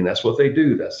 I mean, that's what they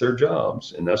do. That's their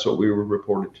jobs. And that's what we were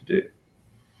reported to do.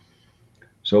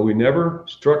 So we never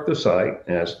struck the site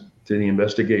as to the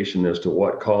investigation as to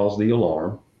what caused the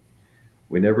alarm.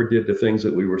 We never did the things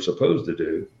that we were supposed to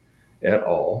do at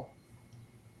all.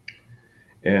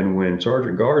 And when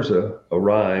Sergeant Garza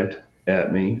arrived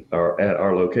at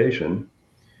our location,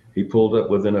 he pulled up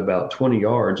within about 20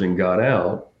 yards and got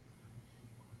out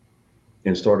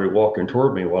and started walking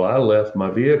toward me. Well, I left my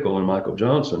vehicle and Michael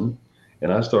Johnson,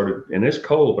 and I started, and it's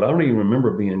cold, but I don't even remember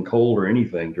being cold or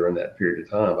anything during that period of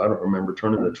time. I don't remember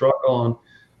turning the truck on.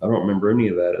 I don't remember any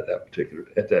of that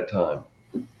at that time,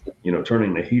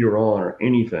 turning the heater on or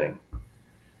anything.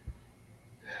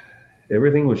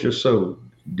 Everything was just so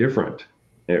different.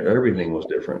 Everything was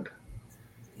different.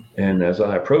 And as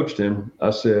I approached him, I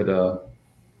said,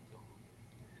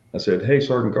 hey,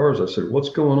 Sergeant Garza, I said, what's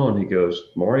going on? He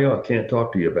goes, Mario, I can't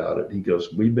talk to you about it. He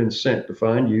goes, we've been sent to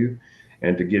find you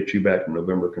and to get you back to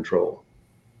November Control.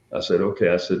 I said, okay.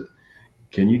 I said,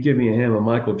 can you give me a hand with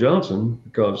Michael Johnson?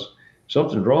 Because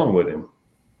something's wrong with him.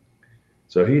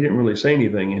 So he didn't really say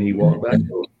anything, and he walked back,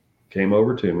 came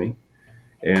over to me,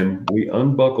 and we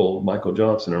unbuckled Michael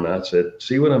Johnson. And I said,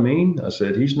 see what I mean? I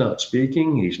said, he's not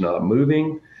speaking. He's not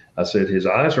moving. I said, his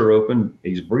eyes are open.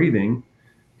 He's breathing.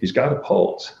 he's got a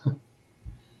pulse,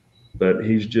 but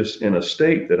he's just in a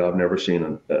state that I've never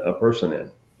seen a person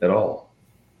in at all.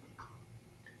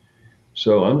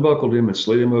 So unbuckled him and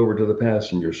slid him over to the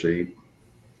passenger seat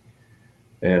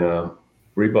and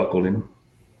rebuckled him.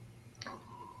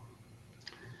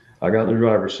 I got in the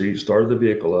driver's seat, started the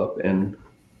vehicle up, and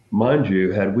mind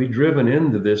you, had we driven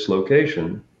into this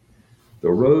location, the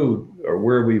road or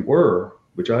where we were,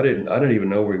 which I didn't even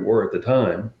know where we were at the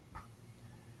time,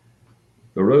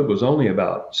 the road was only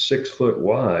about 6 foot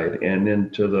wide, and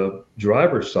then to the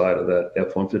driver's side of that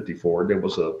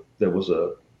F-150 there was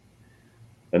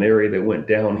an area that went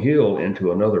downhill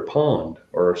into another pond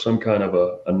or some kind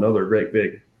of another great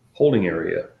big holding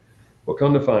area. Well,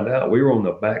 come to find out, we were on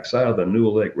the back side of the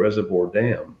Newell Lake Reservoir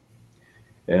Dam,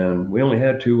 and we only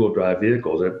had 2-wheel drive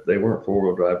vehicles. They weren't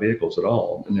 4-wheel drive vehicles at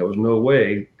all, and there was no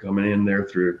way coming in there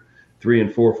through 3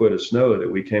 and 4 foot of snow that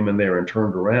we came in there and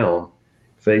turned around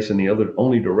facing the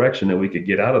only direction that we could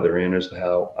get out of there in as to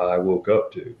how I woke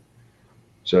up to.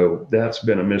 So that's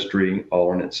been a mystery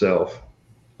all in itself.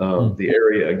 The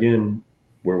area, again,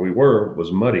 where we were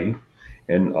was muddy,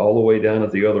 and all the way down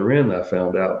at the other end, I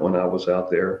found out when I was out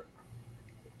there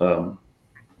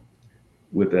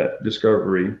with that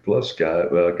Discovery Plus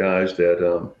guys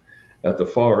that at the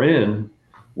far end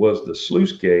was the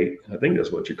sluice gate, I think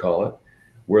that's what you call it,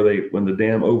 where when the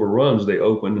dam overruns, they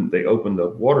open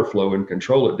the water flow and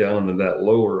control it down into that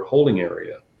lower holding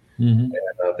area. Mm-hmm. And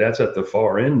that's at the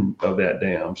far end of that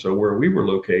dam. So where we were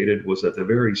located was at the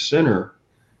very center,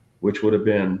 which would have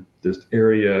been this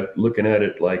area, looking at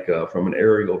it like from an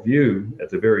aerial view, at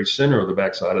the very center of the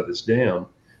backside of this dam.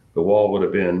 The wall would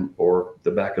have been, or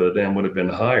the back of the dam would have been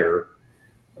higher,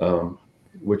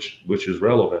 which is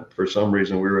relevant. For some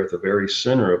reason, we were at the very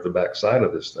center of the backside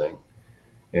of this thing.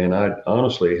 And I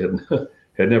honestly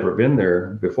had never been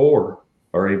there before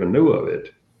or even knew of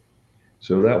it.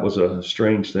 So that was a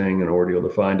strange thing, an ordeal to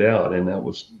find out. And that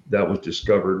was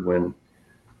discovered when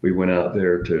we went out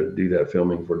there to do that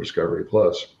filming for Discovery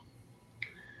Plus.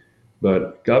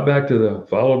 But got back to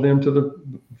followed them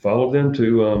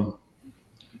to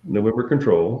November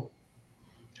Control.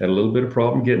 Had a little bit of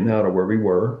problem getting out of where we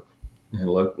were. And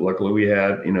luckily we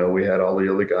had all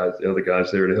the other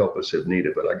guys there to help us if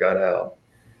needed, but I got out.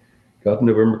 Got to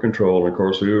November Control, and of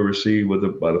course we were received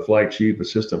by the flight chief,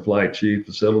 assistant flight chief,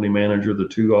 facility manager, the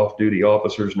 2 off-duty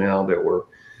officers now that were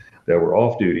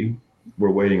off duty were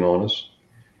waiting on us.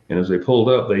 And as they pulled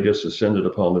up, they just ascended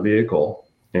upon the vehicle,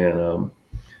 and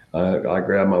I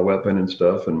grabbed my weapon and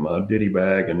stuff and my ditty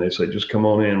bag, and they said, "Just come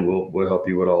on in. We'll help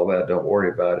you with all that. Don't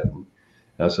worry about it." And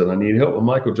I said, "I need help with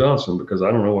Michael Johnson because I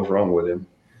don't know what's wrong with him."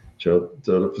 So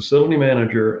the facility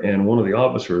manager and one of the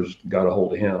officers got a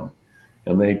hold of him.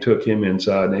 And they took him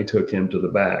inside and they took him to the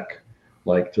back,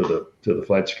 like to the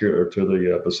flight security or to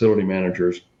the facility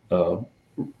manager's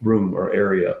room or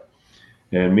area.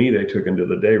 And me, they took him to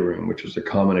the day room, which is the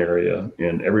common area.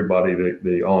 And everybody,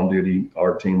 the on duty,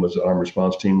 our arm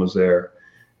response team was there.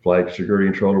 Flight security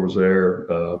controller was there.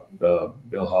 Bill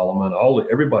Holloman,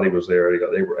 everybody was there.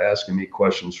 They were asking me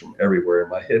questions from everywhere.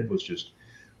 And my head was just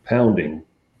pounding.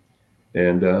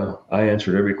 And I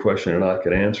answered every question that I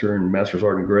could answer. And Master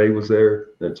Sergeant Gray was there.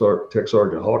 And Tech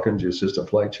Sergeant Hawkins, the assistant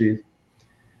flight chief.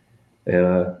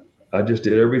 And I just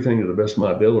did everything to the best of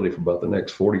my ability for about the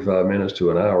next 45 minutes to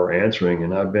an hour answering.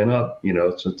 And I've been up,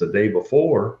 since the day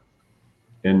before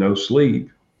and no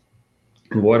sleep.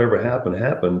 And whatever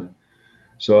happened.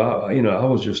 So I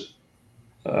was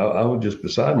just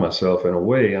beside myself in a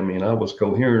way. I mean, I was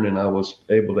coherent and I was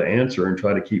able to answer and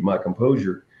try to keep my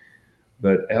composure.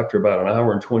 But after about an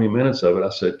hour and 20 minutes of it, I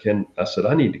said,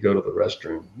 I need to go to the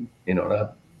restroom, and I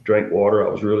drank water. I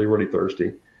was really, really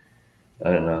thirsty.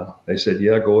 And they said,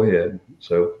 yeah, go ahead.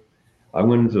 So I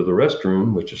went into the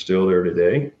restroom, which is still there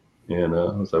today. And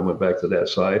as I went back to that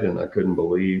site, and I couldn't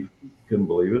believe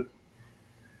it.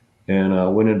 And I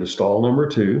went into stall number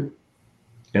 2,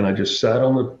 and I just sat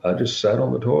on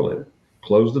the toilet,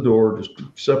 closed the door, just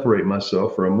to separate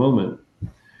myself for a moment,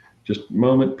 just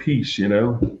moment peace,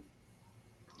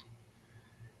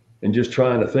 and just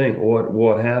trying to think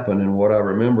what happened and what I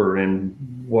remember and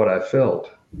what I felt.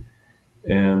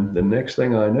 And the next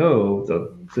thing I know,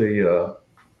 the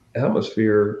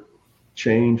atmosphere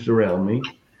changed around me,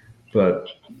 but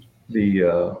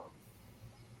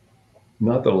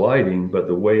not the lighting, but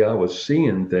the way I was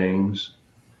seeing things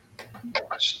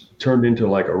turned into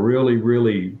like a really,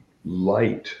 really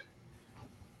light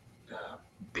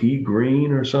pea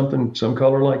green or something, some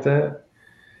color like that.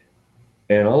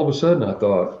 And all of a sudden I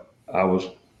thought I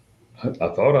was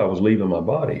leaving my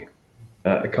body.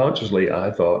 Consciously,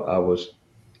 I thought I was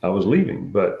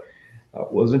leaving, but I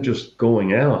wasn't just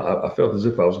going out. I felt as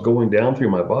if I was going down through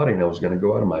my body and I was going to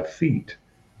go out of my feet.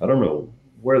 I don't know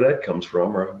where that comes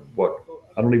from or what.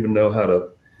 I don't even know how to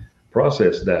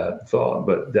process that thought,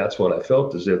 but that's what I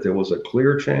felt, as if there was a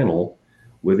clear channel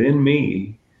within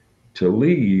me to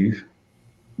leave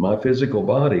my physical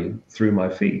body through my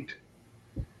feet.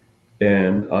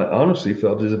 And I honestly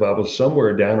felt as if I was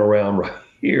somewhere down around right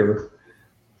here.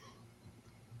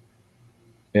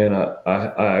 And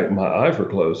my eyes were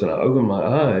closed, and I opened my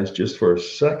eyes just for a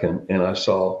second, and I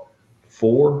saw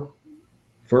 4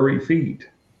 furry feet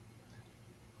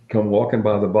come walking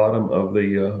by the bottom of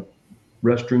the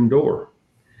restroom door.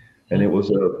 And it was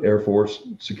a Air Force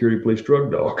security police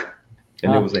drug dog.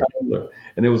 And there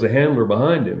was a handler,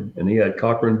 behind him, and he had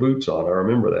Cochrane boots on. I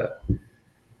remember that.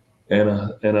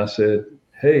 And I said,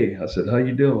 "Hey," I said, "how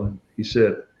you doing?" He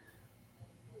said,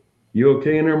 "You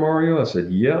okay in there, Mario?" I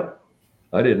said, "Yep."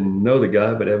 I didn't know the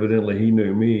guy, but evidently he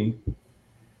knew me.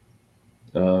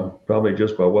 Probably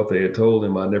just by what they had told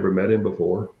him. I'd never met him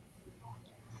before.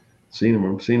 Seen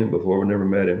him before, but never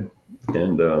met him.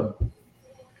 And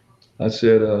I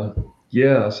said,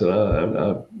 "Yeah." I said,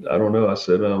 "I don't know." I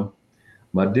said,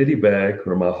 "My ditty bag,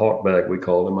 or my hawk bag, we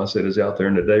called him," I said, "is out there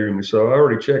in the day room." He said, "I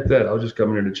already checked that. I was just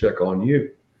coming in to check on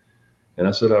you." And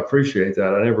I said, "I appreciate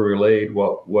that." I never relayed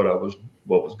what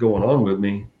was going on with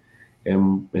me.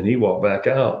 And he walked back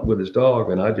out with his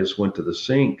dog, and I just went to the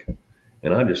sink,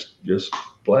 and I just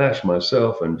splashed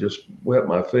myself and just wet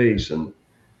my face and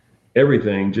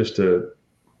everything, just to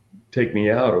take me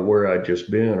out of where I'd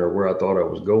just been or where I thought I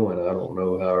was going. I don't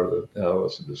know how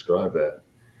else to describe that.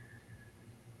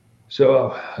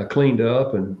 So I cleaned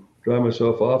up and dried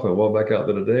myself off and walked back out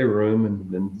to the day room.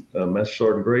 And then Master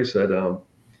Sergeant Gray said,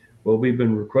 "Well, we've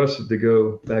been requested to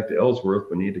go back to Ellsworth.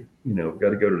 We need to,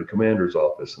 got to go to the commander's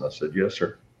office." And I said, "Yes,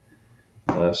 sir."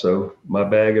 So my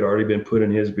bag had already been put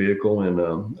in his vehicle, and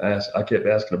I kept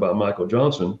asking about Michael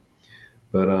Johnson,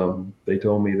 but they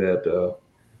told me that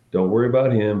don't worry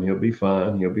about him. He'll be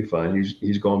fine. He'll be fine.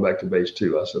 He's going back to base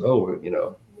 2. I said, "Oh,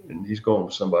 and he's going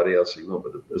with somebody else. He went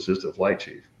with the assistant flight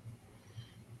chief."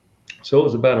 So it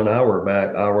was about an hour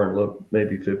and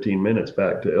maybe 15 minutes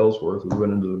back to Ellsworth. We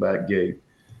went into the back gate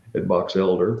at Box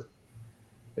Elder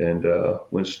and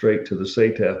went straight to the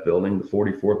SATAF building, the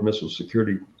 44th Missile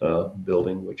Security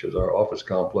building, which is our office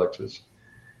complexes.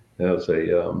 That was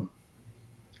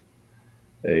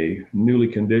a newly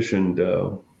conditioned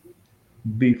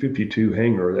B-52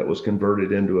 hangar that was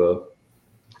converted into a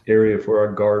area for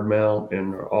our guard mount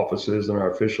and our offices and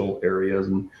our official areas,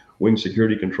 and wing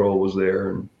security control was there,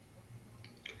 and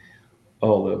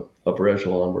all the upper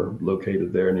echelon were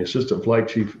located there. And the assistant flight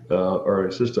chief or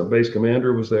assistant base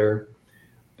commander was there.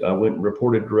 I went and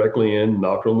reported directly in,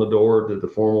 knocked on the door, did the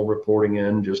formal reporting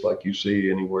in, just like you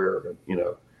see anywhere.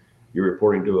 You're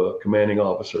reporting to a commanding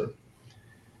officer.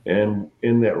 And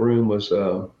in that room was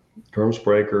Colonel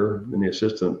Spraker and the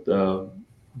assistant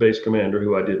base commander,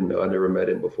 who I didn't know. I never met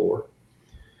him before.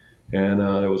 And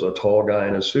there was a tall guy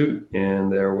in a suit,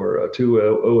 and there were 2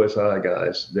 OSI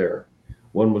guys there.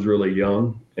 One was really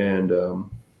young, and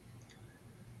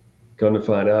come to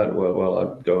find out, well,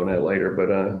 I'll go on that later.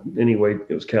 But anyway,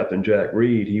 it was Captain Jack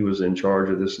Reed. He was in charge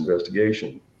of this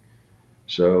investigation.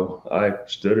 So I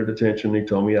stood at attention. He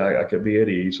told me I could be at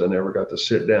ease. I never got to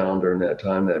sit down during that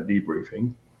time, that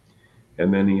debriefing.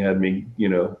 And then he had me,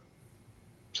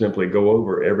 simply go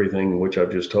over everything which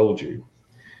I've just told you.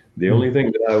 The only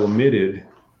thing that I omitted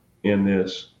in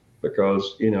this,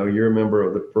 because, you're a member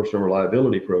of the Personal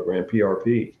Reliability Program,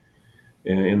 PRP,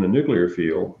 and in the nuclear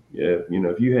field,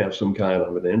 if you have some kind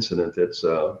of an incident that's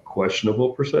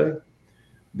questionable per se,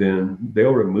 then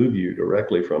they'll remove you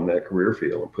directly from that career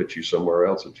field and put you somewhere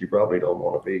else that you probably don't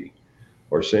want to be,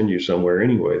 or send you somewhere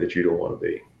anyway that you don't want to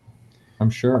be. I'm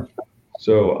sure.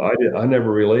 So I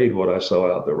never relayed what I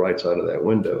saw out the right side of that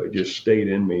window. It just stayed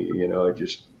in me, it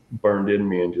just burned in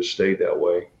me and just stayed that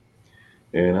way.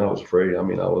 And I was afraid. I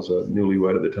was a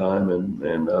newlywed at the time,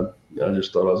 and I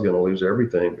just thought I was going to lose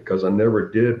everything, because I never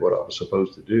did what I was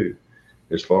supposed to do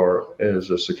as far as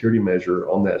a security measure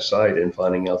on that site and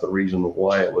finding out the reason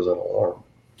why it was an alarm.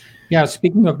 Yeah,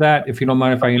 speaking of that, if you don't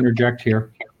mind if I interject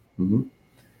here. Mm-hmm.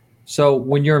 So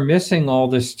when you're missing all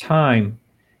this time,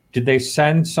 did they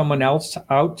send someone else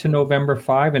out to November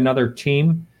 5, another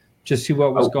team, to see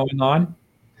what was going on?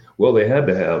 Well, they had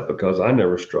to have, because I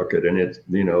never struck it. And it's,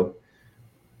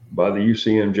 by the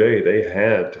UCMJ, they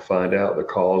had to find out the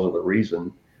cause or the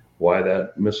reason why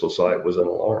that missile site was an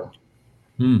alarm.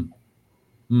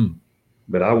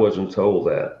 But I wasn't told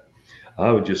that.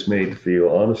 I was just made to feel,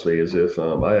 honestly, as if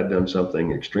I had done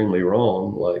something extremely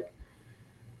wrong, like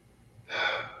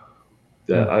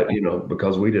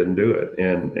because we didn't do it,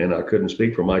 and I couldn't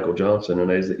speak for Michael Johnson.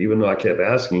 And even though I kept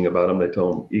asking about him, they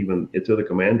told him, even to the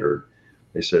commander,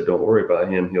 they said, "Don't worry about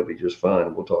him. He'll be just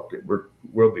fine.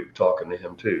 We'll be talking to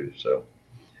him too." So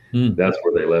that's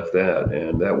where they left that,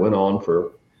 and that went on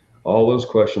for all those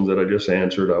questions that I just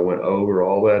answered. I went over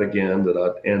all that again that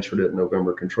I answered at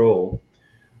November Control,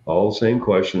 all the same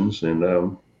questions,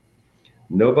 and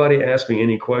nobody asked me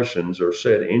any questions or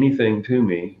said anything to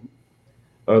me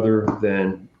other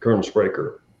than Colonel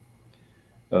Spraker.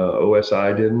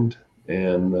 OSI didn't,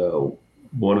 and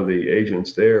one of the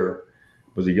agents there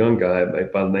was a young guy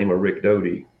by the name of Rick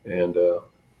Doty, and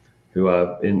who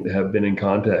I have been in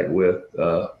contact with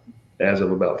as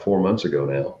of about 4 months ago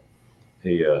now.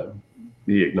 He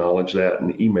acknowledged that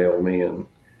and emailed me, and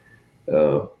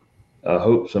I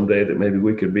hope someday that maybe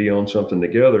we could be on something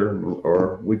together,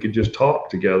 or we could just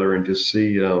talk together and just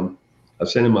see. I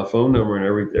sent him my phone number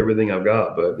and everything I've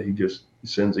got, but he just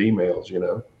sends emails,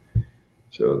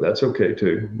 So that's okay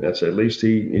too. That's at least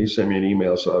he sent me an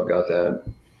email, so I've got that.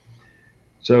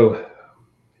 So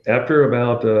after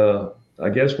about I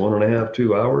guess 1.5,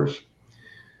 2 hours,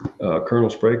 Colonel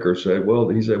Spraker said,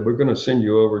 he said, "We're going to send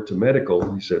you over to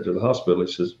medical." He said, "To the hospital."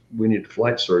 He says, "We need a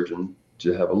flight surgeon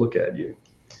to have a look at you."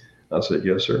 I said,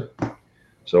 "Yes, sir."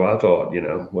 So I thought,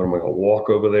 what am I going to walk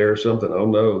over there or something? Oh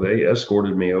no, they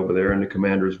escorted me over there in the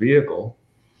commander's vehicle.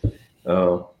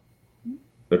 The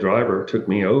driver took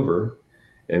me over,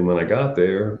 and when I got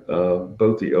there,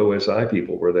 both the OSI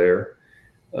people were there,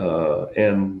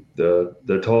 and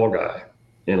the tall guy.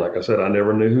 And like I said, I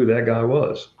never knew who that guy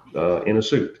was, in a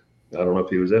suit. I don't know if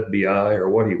he was FBI or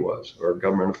what he was, or a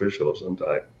government official of some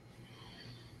type.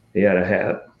 He had a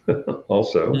hat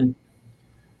also.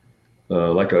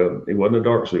 It wasn't a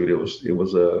dark suit. It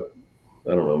was a,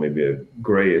 I don't know, maybe a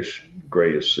grayish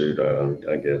suit,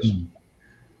 I guess.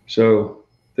 So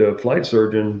the flight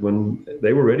surgeon, when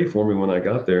they were ready for me when I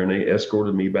got there, and they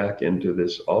escorted me back into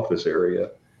this office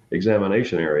area,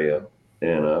 examination area,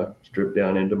 and stripped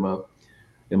down into my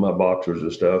boxers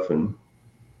and stuff, and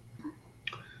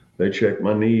they checked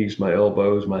my knees, my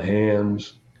elbows, my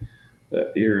hands,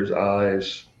 ears,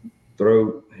 eyes,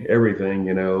 throat, everything,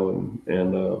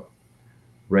 and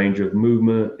range of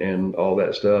movement and all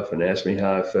that stuff, and asked me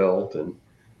how I felt, and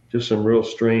just some real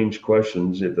strange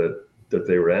questions that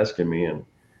they were asking me. And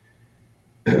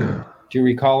do you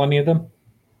recall any of them?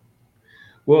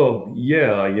 Well,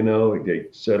 yeah, they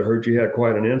said, "I heard you had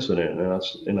quite an incident,"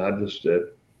 and I just said,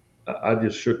 I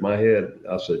just shook my head.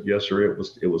 I said, "Yes, sir.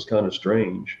 It was kind of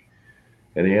strange."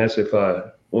 And he asked if I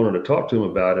wanted to talk to him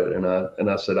about it, and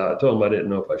I said, I told him I didn't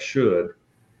know if I should.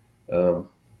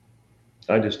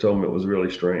 I just told him it was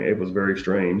really strange. It was very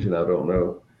strange, and I don't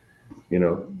know,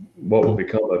 what will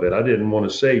become of it. I didn't want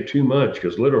to say too much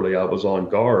because literally I was on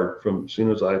guard from as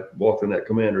soon as I walked in that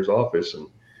commander's office and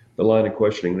the line of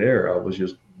questioning there. I was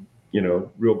just,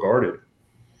 real guarded.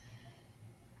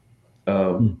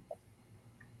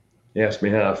 He asked me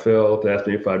how I felt, asked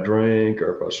me if I drank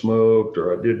or if I smoked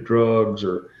or I did drugs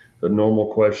or the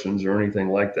normal questions or anything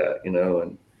like that, and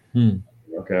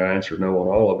okay, I answered no on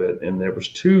all of it. And there was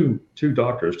two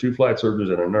doctors, 2 flight surgeons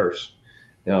and a nurse.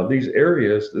 Now this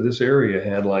area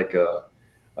had I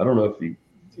don't know if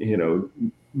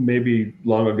maybe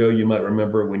long ago you might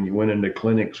remember when you went into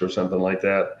clinics or something like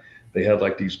that, they had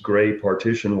like these gray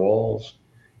partition walls.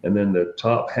 And then the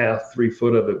top half, 3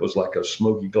 foot of it was like a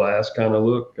smoky glass kind of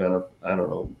look, I don't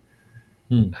know.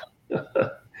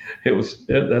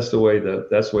 That's the way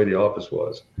the office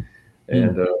was.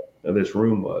 And this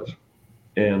room was.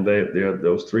 And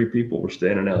those 3 people were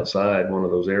standing outside one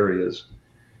of those areas,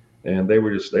 and they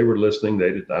were listening.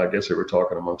 I guess they were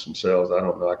talking amongst themselves. I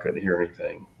don't know. I couldn't hear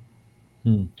anything.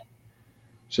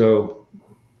 So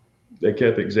they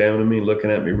kept examining me, looking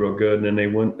at me real good, and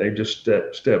then they just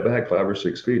stepped back 5 or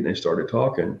 6 feet, and they started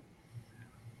talking.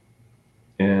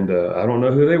 And I don't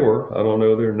know who they were. I don't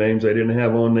know their names. They didn't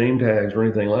have on name tags or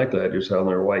anything like that. Just had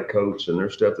their white coats and their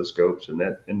stethoscopes, and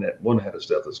that one had a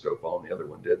stethoscope on, the other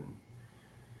one didn't.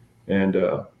 And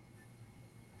the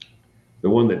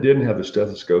one that didn't have the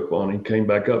stethoscope on, he came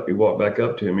back up. He walked back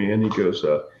up to me, and he goes,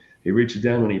 he reaches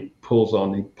down and he pops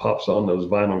on those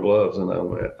vinyl gloves. And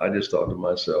I just thought to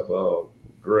myself, oh,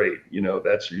 great.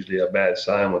 That's usually a bad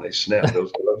sign when they snap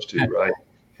those gloves too, right?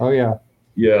 Oh, yeah.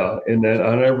 Yeah. And then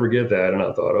I never forget that. And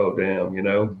I thought, oh, damn,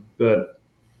 but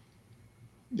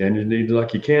then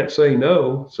you can't say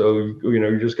no. So,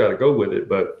 you just got to go with it.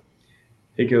 But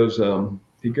he goes,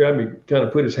 he grabbed me, kind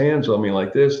of put his hands on me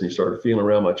like this, and he started feeling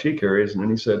around my cheek areas. And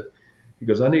then he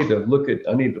goes, I need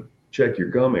to check your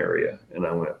gum area. And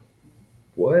I went,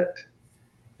 what?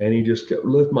 And he just kept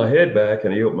lift my head back,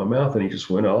 and he opened my mouth, and he just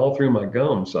went all through my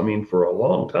gums. I mean, for a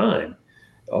long time,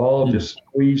 all just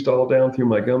squeezed all down through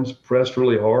my gums, pressed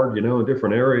really hard, in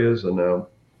different areas, and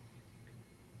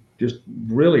just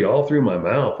really all through my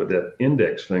mouth with that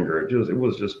index finger. It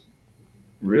was just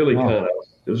really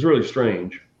it was really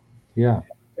strange. Yeah.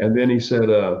 And then he said,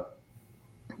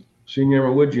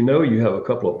 Senior Wood, you have a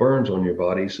couple of burns on your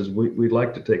body. He says, we'd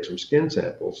like to take some skin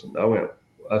samples. And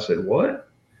I said, what?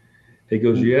 He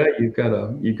goes, yeah, you've got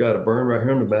a burn right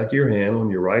here on the back of your hand, on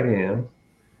your right hand.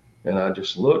 And I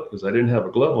just looked because I didn't have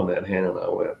a glove on that hand. And I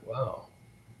went, wow,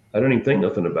 I didn't even think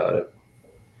nothing about it.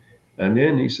 And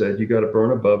then he said, you got a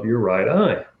burn above your right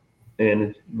eye. And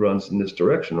it runs in this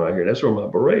direction right here. That's where my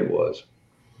beret was.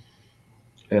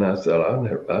 And I thought,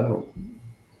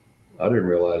 I didn't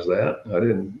realize that.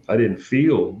 I didn't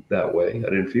feel that way. I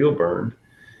didn't feel burned.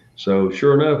 So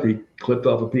sure enough, he clipped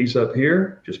off a piece up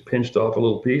here, just pinched off a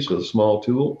little piece with a small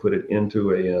tool, put it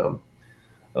into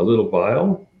a little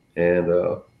vial, and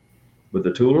with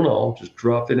the tool and all, just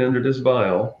dropped it into this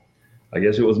vial. I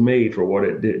guess it was made for what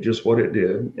it did, just what it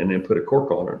did, and then put a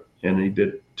cork on it. And he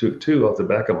took two off the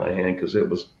back of my hand because it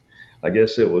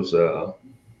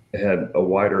had a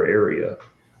wider area.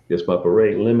 I guess my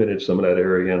beret limited some of that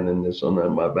area, and then this on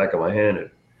my back of my hand,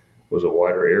 it was a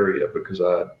wider area because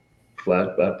I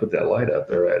put that light out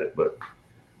there at it, but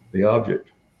the object.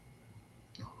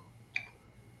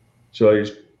 So I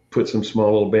just put some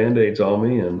small little Band-Aids on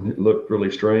me, and it looked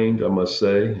really strange, I must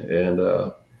say.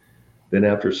 And then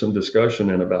after some discussion,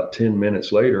 and about 10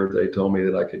 minutes later, they told me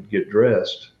that I could get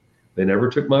dressed. They never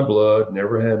took my blood,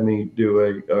 never had me do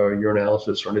a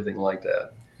urinalysis or anything like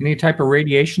that. Any type of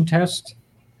radiation test?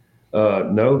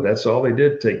 No, that's all they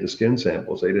did, take the skin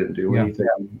samples. They didn't do anything.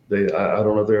 I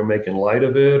don't know if they were making light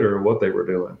of it or what they were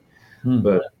doing.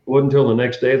 But it wasn't until the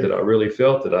next day that I really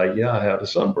felt that I had a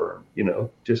sunburn,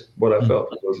 just what I felt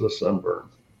was a sunburn.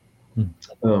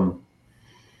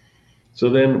 So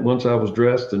then once I was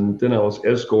dressed, and then I was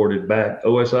escorted back,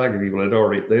 OSI people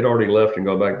they'd already left and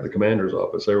gone back to the commander's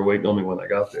office. They were waiting on me when I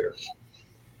got there.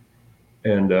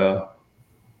 And,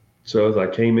 so as I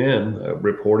came in, I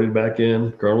reported back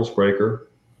in, Colonel Spraker,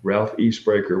 Ralph E.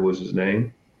 Spraker was his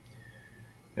name.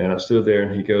 And I stood there,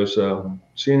 and he goes,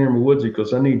 Senior Woods, he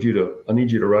goes, I need you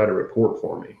to write a report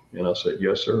for me. And I said,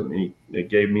 yes, sir. And he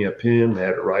gave me a pen,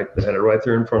 had it right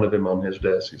there in front of him on his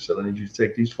desk. He said, I need you to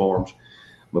take these forms.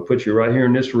 I'm going to put you right here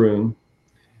in this room.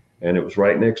 And it was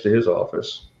right next to his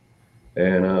office.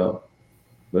 And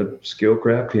the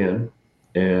Skillcraft pen.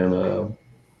 And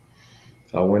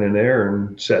I went in there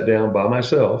and sat down by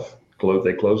myself.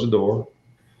 They closed the door,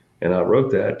 and I wrote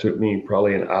that. It took me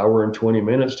probably an hour and 20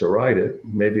 minutes to write it,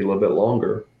 maybe a little bit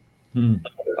longer.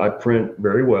 I print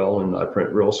very well, and I print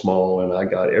real small, and I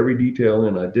got every detail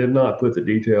in. I did not put the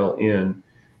detail in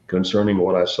concerning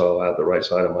what I saw out the right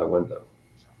side of my window.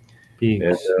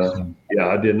 And,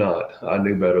 I did not. I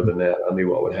knew better than that. I knew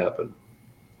what would happen.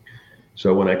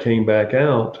 So when I came back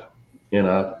out, and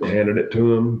I handed it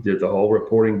to him, did the whole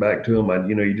reporting back to him.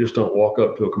 You just don't walk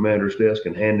up to a commander's desk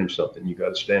and hand him something. You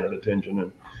got to stand at attention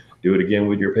and do it again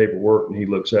with your paperwork. And he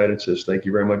looks at it and says, thank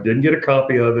you very much. Didn't get a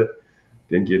copy of it.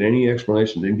 Didn't get any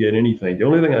explanation. Didn't get anything. The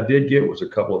only thing I did get was a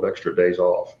couple of extra days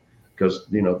off because,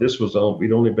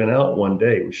 we'd only been out one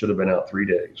day. We should have been out 3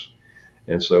 days.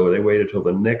 And so they waited till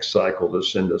the next cycle to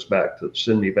send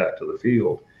me back to the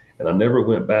field. And I never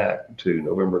went back to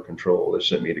November Control. They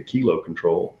sent me to Kilo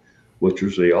Control, which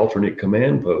was the alternate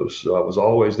command post. So I was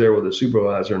always there with a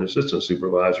supervisor and assistant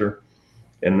supervisor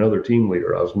and another team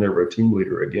leader. I was never a team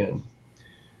leader again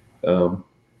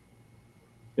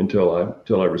until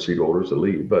I received orders to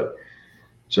leave. But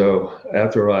so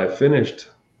after I finished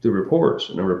the reports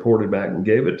and I reported back and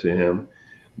gave it to him,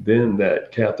 then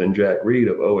that Captain Jack Reed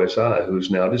of OSI, who's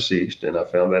now deceased, and I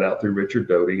found that out through Richard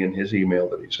Doty in his email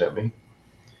that he sent me,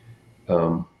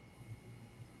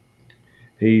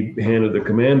 he handed the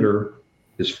commander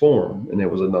his form, and it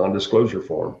was a non-disclosure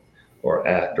form or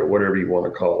act or whatever you want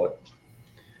to call it.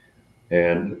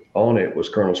 And on it was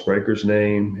Colonel Spraker's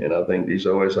name, and I think these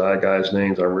OSI guys'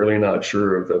 names, I'm really not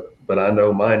sure of but I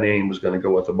know my name was going to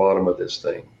go at the bottom of this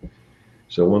thing.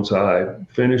 So once I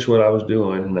finished what I was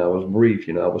doing, and I was brief,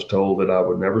 I was told that I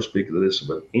would never speak of this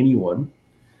with anyone,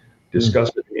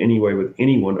 discuss it in any way with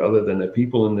anyone other than the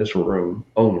people in this room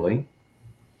only.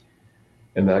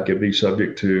 And that could be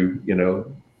subject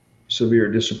to, severe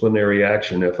disciplinary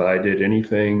action if I did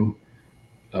anything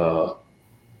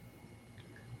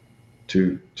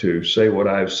to say what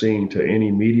I've seen to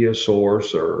any media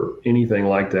source or anything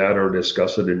like that, or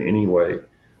discuss it in any way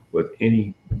with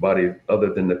anybody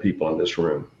other than the people in this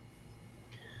room.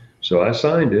 So I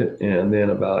signed it, and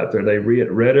then about after they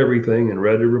read everything and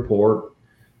read the report,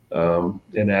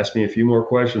 and asked me a few more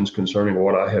questions concerning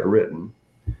what I had written,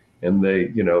 and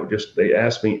they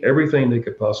asked me everything they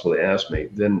could possibly ask me.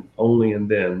 Then only and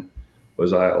then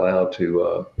was I allowed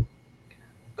to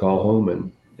call home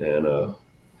and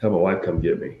have my wife come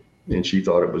get me, and she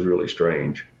thought it was really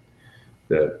strange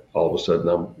that all of a sudden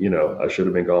I should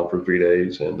have been gone for 3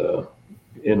 days, and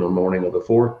in the morning of the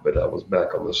fourth, but I was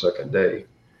back on the second day.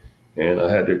 And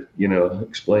I had to,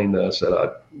 explain that. I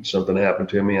said something happened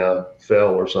to me. I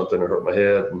fell or something and hurt my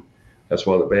head. And that's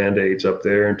why the Band-Aid's up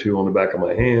there and 2 on the back of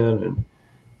my hand. And,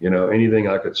 anything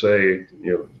I could say,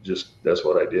 just that's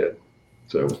what I did.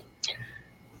 So.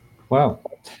 Wow.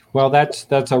 Well, that's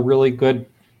a really good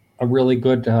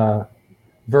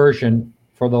version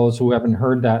for those who haven't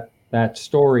heard that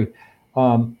story.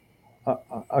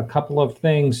 A couple of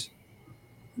things.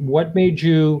 What made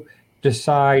you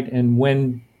decide, and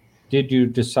when did you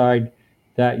decide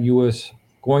that you was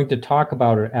going to talk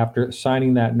about it after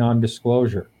signing that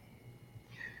non-disclosure?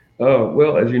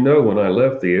 Well, as you know, when I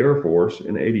left the Air Force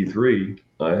in '83,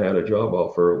 I had a job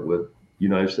offer with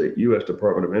U.S.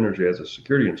 Department of Energy as a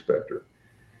security inspector,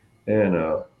 and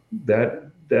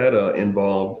that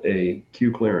involved a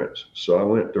Q clearance. So I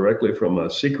went directly from a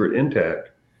secret intact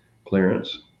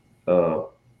clearance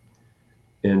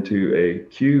into a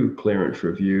Q clearance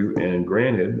review and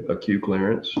granted a Q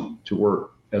clearance to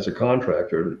work as a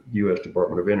contractor at the U.S.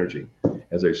 Department of Energy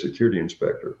as a security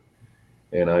inspector.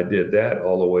 And I did that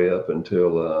all the way up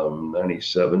until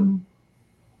 '97.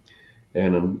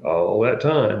 And in all that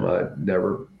time, I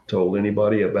never told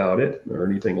anybody about it or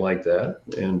anything like that.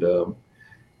 And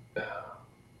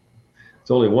it's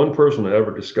only one person I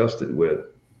ever discussed it with,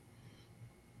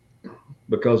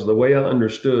 because the way I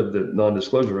understood the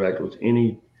Non-Disclosure Act was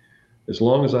as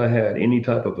long as I had any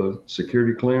type of a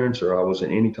security clearance or I was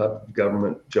in any type of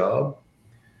government job,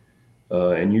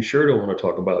 and you sure don't want to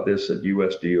talk about this at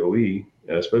US DOE,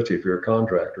 especially if you're a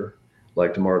contractor,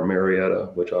 like to Martin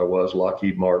Marietta, which I was,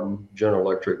 Lockheed Martin, General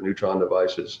Electric, Neutron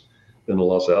Devices, then to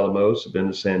Los Alamos, then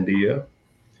to Sandia.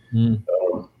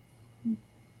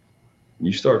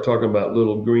 You start talking about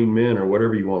little green men or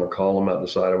whatever you want to call them out the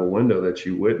side of a window that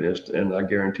you witnessed, and I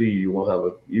guarantee you won't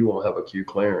have a Q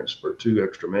clearance for 2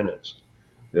 extra minutes.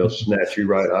 They'll snatch you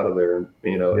right out of there, and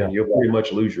and you'll pretty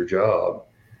much lose your job.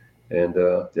 And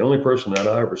the only person that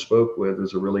I ever spoke with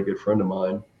is a really good friend of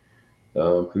mine,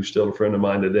 who's still a friend of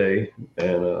mine today,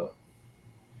 and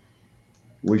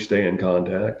we stay in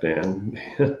contact. And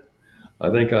I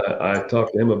think I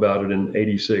talked to him about it in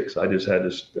 '86. I just had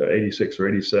to, '86 or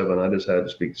 '87. I just had to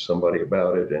speak to somebody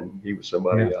about it, and he was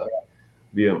somebody I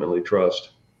vehemently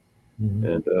trust. Mm-hmm.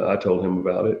 And I told him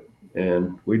about it,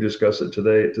 and we discuss it to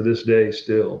this day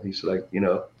still. He said,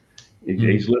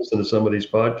 he's listened to some of these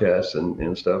podcasts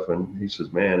and stuff, and he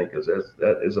says, man, because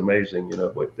that is amazing,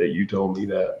 that you told me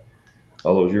that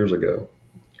all those years ago.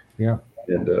 Yeah.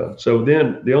 And so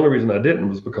then the only reason I didn't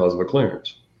was because of a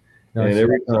clearance. Nice. And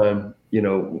every time,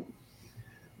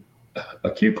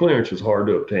 a Q clearance is hard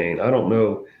to obtain. I don't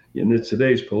know, in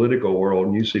today's political world,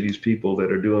 and you see these people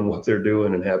that are doing what they're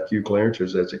doing and have Q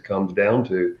clearances, as it comes down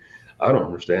to, I don't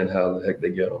understand how the heck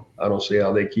they get them. I don't see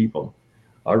how they keep them.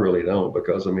 I really don't,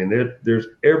 because there's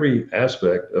every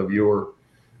aspect of your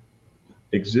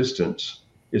existence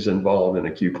is involved in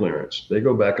a Q clearance. They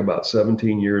go back about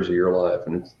 17 years of your life,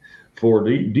 and it's for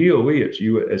DOE.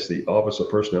 It's the Office of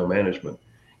Personnel Management,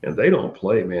 and they don't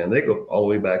play, man. They go all the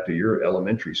way back to your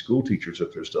elementary school teachers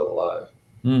if they're still alive.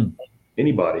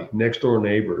 Anybody, next door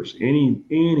neighbors,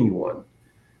 anyone,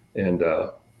 and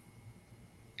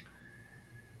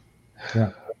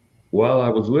While I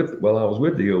was with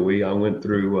DOE, I went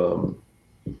through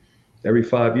every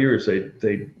 5 years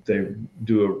they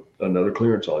do another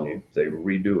clearance on you. They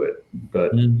redo it,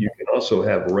 but you can also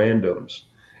have randoms,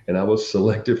 and I was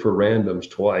selected for randoms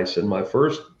twice. And my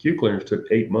first Q clearance took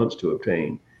 8 months to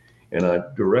obtain, and I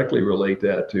directly relate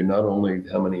that to not only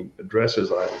how many addresses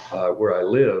where I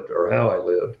lived or how I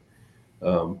lived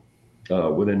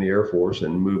within the Air Force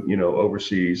and moved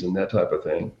overseas and that type of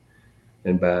thing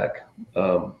and back.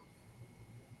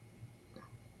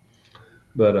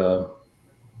 But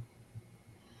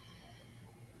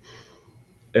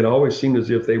it always seemed as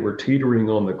if they were teetering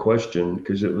on the question,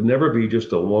 because it would never be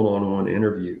just a one-on-one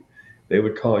interview. They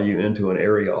would call you into an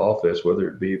area office, whether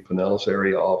it be Pinellas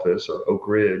area office or Oak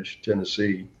Ridge,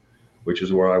 Tennessee, which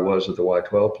is where I was at the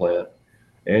Y-12 plant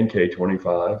and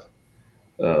K-25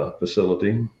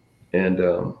 facility. And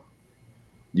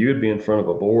you would be in front of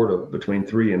a board of between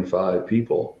 3 and 5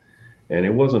 people. And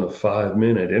it wasn't a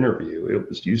 5-minute interview. It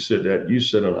was you sit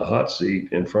on a hot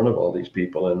seat in front of all these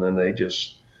people, and then they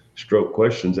just stroke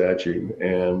questions at you,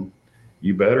 and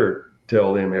you better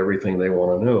tell them everything they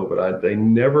want to know. But they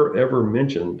never ever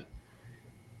mentioned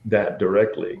that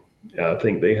directly. I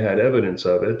think they had evidence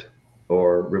of it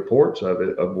or reports of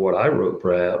it, of what I wrote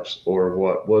perhaps, or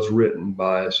what was written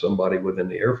by somebody within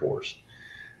the Air Force.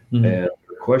 Mm-hmm. And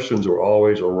the questions were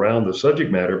always around the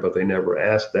subject matter, but they never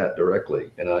asked that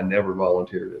directly, and I never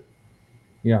volunteered it.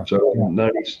 Yeah. So in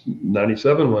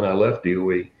 97, when I left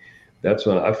DOE, that's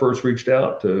when I first reached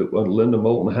out to Linda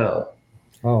Moulton Howe.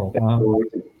 Oh, the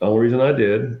only reason I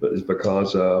did is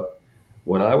because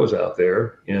when I was out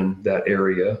there in that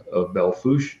area of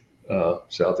Belfouche,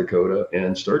 South Dakota,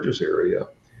 and Sturgis area,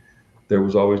 there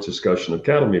was always discussion of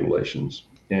cattle mutilations.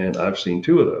 And I've seen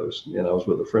two of those. And I was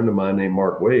with a friend of mine named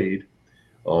Mark Wade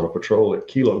on a patrol at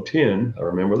Kilo 10. I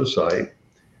remember the site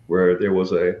where there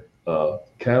was a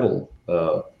cattle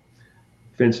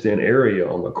fenced in area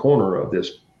on the corner of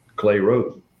this clay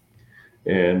road.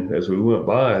 And as we went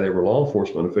by, there were law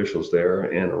enforcement officials there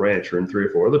and a rancher and 3 or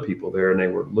 4 other people there. And they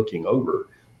were looking over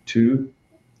two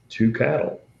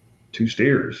cattle, 2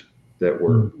 steers that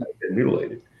were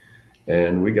mutilated.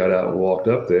 And we got out and walked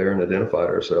up there and identified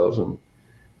ourselves. And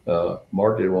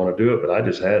Mark didn't want to do it, but I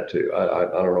just had to. I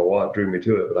don't know what drew me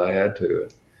to it, but I had to.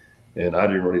 And I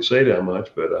didn't really say that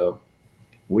much, but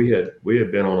we had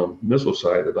been on a missile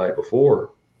site the night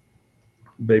before,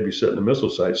 babysitting the missile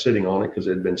site, sitting on it because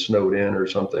it had been snowed in or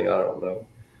something. I don't know,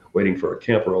 waiting for a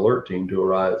camper alert team to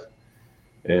arrive.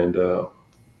 And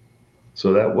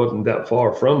so that wasn't that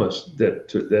far from us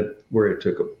where it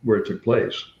took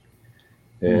place.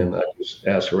 And I just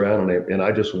asked around and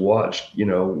I just watched,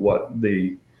 what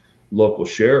the local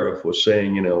sheriff was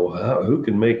saying, who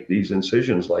can make these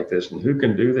incisions like this and who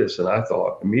can do this? And I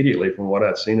thought immediately from what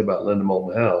I'd seen about Linda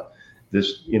Moulton Howe,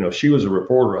 this, she was a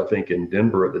reporter, I think, in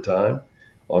Denver at the time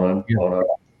on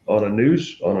a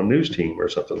news team or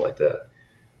something like that.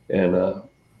 And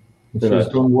she was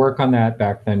doing work on that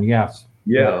back then. Yes.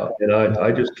 Yeah. And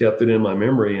I just kept it in my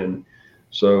memory. And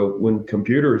so when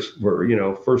computers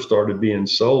were, first started being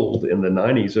sold in the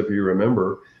 90s, if you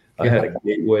remember, I had a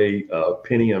Gateway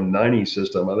Pentium 90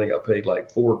 system. I think I paid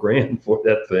like $4,000 for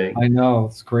that thing. I know,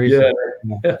 it's crazy.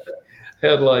 Yeah.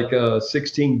 Had like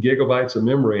 16 gigabytes of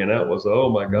memory, and that was, oh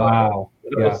my God.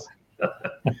 Wow.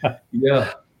 Yeah.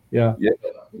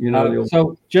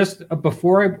 So just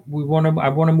before I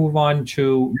want to move on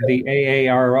to the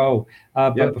AARO,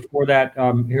 but before that,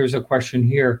 here's a question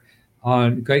here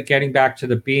on getting back to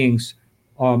the beings.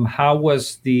 How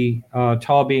was the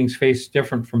tall being's face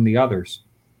different from the others?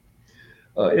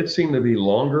 It seemed to be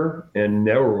longer and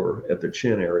narrower at the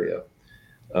chin area.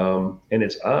 And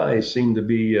its eyes seemed to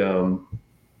be,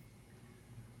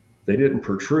 they didn't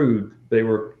protrude. They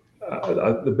were,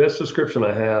 the best description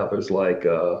I have is like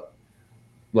an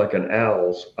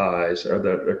owl's eyes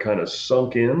are kind of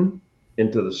sunk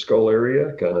into the skull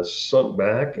area, kind of sunk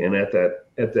back and at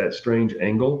that strange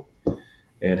angle,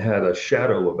 and had a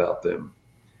shadow about them.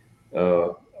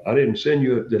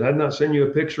 Did I not send you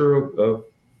a picture of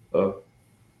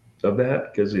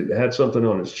that? Because it had something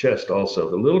on his chest also.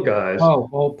 The little guys. Oh,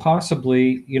 well,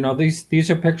 possibly.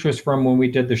 These are pictures from when we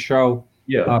did the show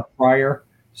prior.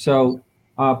 So,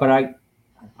 but I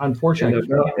unfortunately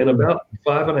about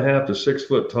 5.5 to 6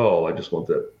 foot tall. I just want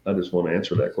to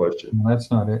answer that question. No, that's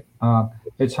not it.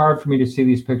 It's hard for me to see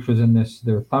these pictures in this.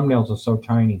 Their thumbnails are so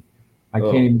tiny. I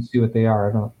can't even see what they are.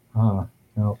 I don't.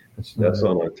 No, that's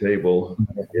on a table.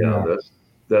 Yeah,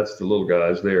 that's the little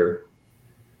guys there.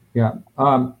 Yeah.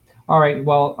 All right.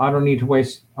 Well, I don't need to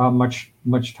waste much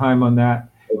time on that.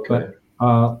 Okay.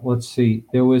 But let's see.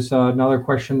 There was another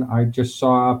question I just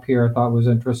saw up here. I thought was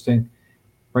interesting.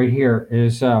 Right here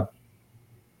is,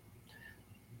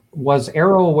 was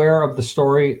AARO aware of the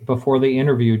story before they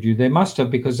interviewed you? They must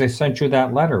have, because they sent you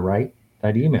that letter, right?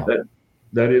 That email.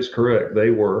 That is correct. They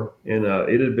were, and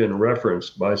it had been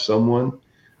referenced by someone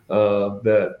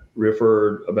that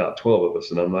referred about 12 of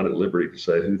us, and I'm not at liberty to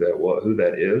say who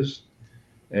that is.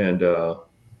 And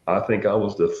I think I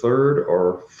was the 3rd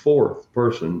or 4th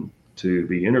person to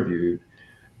be interviewed,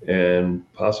 and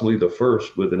possibly the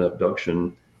first with an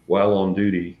abduction while on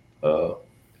duty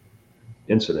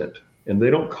incident. And they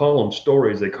don't call them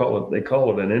stories; they call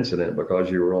it an incident because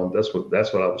you were on. That's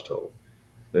what I was told.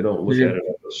 They don't look at it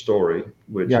as a story.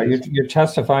 You're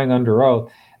testifying under oath.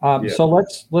 So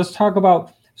let's talk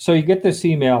about. So you get this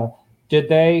email. Did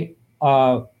they?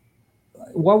 What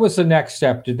was the next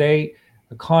step? Did they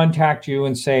contact you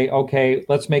and say, "Okay,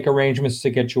 let's make arrangements to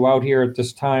get you out here at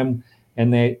this time"?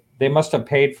 And they must have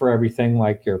paid for everything,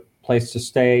 like your place to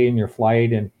stay and your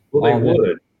flight and. Well, they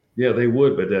would. Yeah, they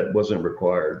would, but that wasn't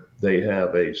required. They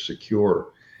have a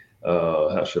secure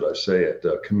how should I say it,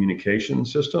 communication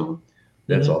system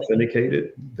that's Mhm.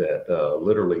 authenticated, that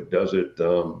literally does it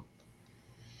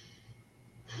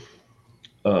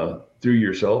through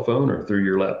your cell phone or through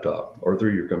your laptop or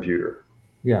through your computer.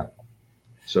 Yeah.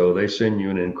 So they send you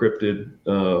an encrypted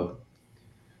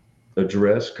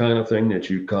address kind of thing that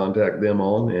you contact them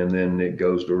on, and then it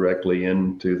goes directly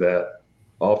into that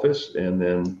office, and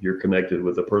then you're connected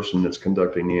with the person that's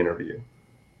conducting the interview.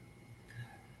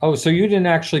 Oh, so you didn't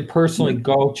actually personally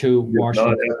go to Did not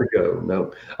Washington? have to go.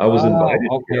 No, I was Oh, invited.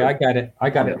 okay, To go. I got it. I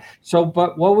got Yeah. it. So,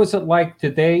 but what was it like?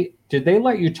 Did they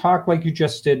let you talk like you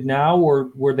just did now,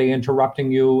 or were they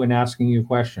interrupting you and asking you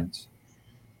questions?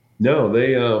 No,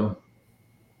 they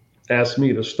asked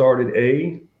me to start at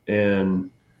A,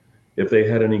 and if they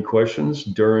had any questions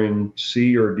during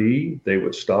C or D, they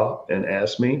would stop and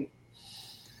ask me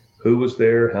who was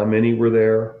there, how many were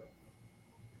there,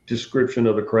 description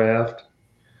of the craft,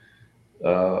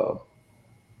 uh,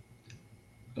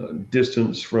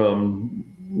 distance from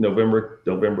November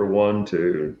 1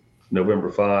 to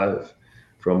November 5,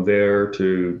 from there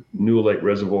to New Lake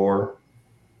Reservoir.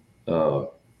 Uh,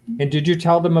 And did you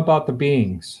tell them about the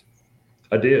beings?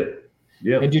 I did.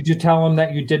 Yeah. And did you tell them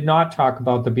that you did not talk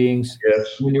about the beings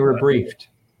Yes. when you were briefed?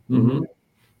 Mm-hmm.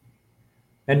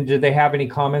 And did they have any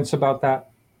comments about that?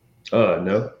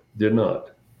 No, did not.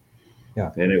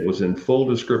 Yeah. And it was in full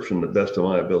description, the best of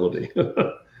my ability.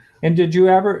 And did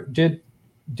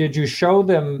you show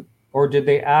them, or did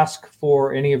they ask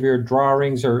for any of your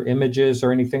drawings or images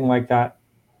or anything like that?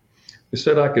 They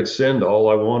said I could send all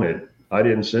I wanted. I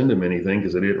didn't send them anything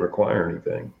because they didn't require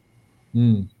anything.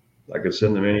 I could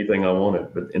send them anything I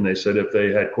wanted, and they said if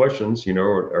they had questions,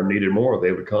 or needed more,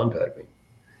 they would contact me.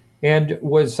 And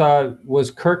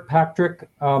was Kirkpatrick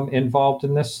involved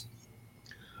in this?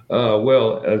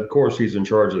 Well, of course, he's in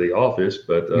charge of the office,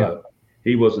 but Yeah.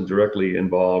 he wasn't directly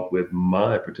involved with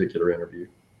my particular interview.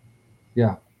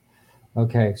 Yeah.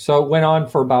 Okay. So it went on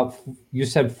for about, you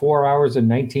said 4 hours and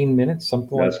 19 minutes,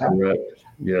 something That's like that? correct.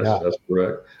 Yes, Yeah. that's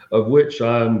correct. Of which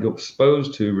I'm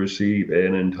supposed to receive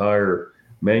an entire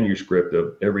manuscript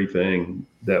of everything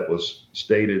that was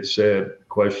stated, said,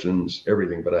 questions,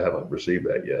 everything, but I haven't received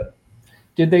that yet.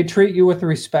 Did they treat you with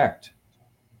respect?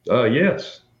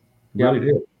 Yes, Yeah. really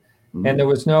did. And there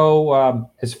was no,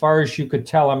 as far as you could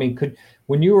tell, I mean,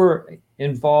 when you were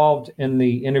involved in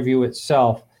the interview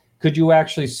itself, could you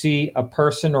actually see a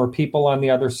person or people on the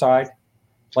other side,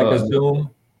 like a Zoom?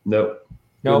 No,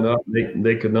 No. Not,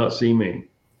 they could not see me.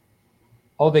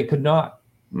 Oh, they could not.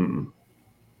 Mm-mm.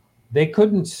 They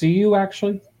couldn't see you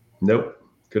actually. Nope,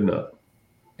 could not.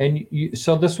 And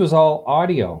so this was all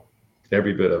audio.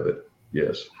 Every bit of it.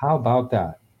 Yes. How about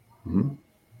that? Mm-hmm.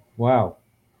 Wow.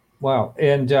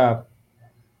 And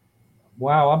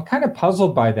wow, I'm kind of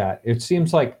puzzled by that. It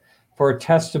seems like for a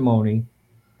testimony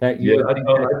that you would think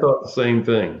I thought the same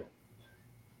thing.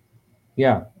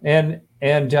 Yeah, and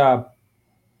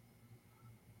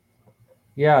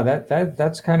yeah,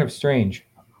 that's kind of strange.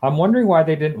 I'm wondering why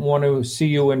they didn't want to see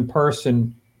you in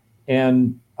person,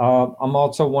 and I'm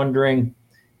also wondering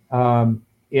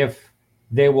if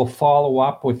they will follow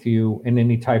up with you in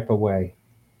any type of way.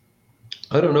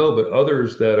 I don't know, but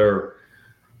others that are,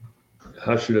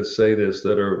 how should I say this,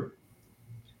 that are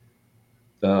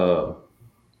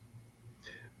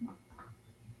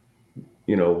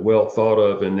well thought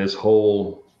of in this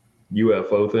whole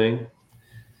UFO thing,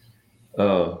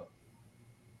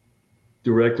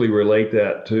 directly relate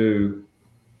that to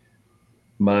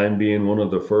mine being one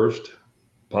of the first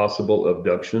possible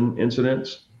abduction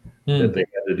incidents that they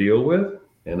had to deal with,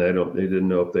 and they didn't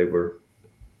know if they were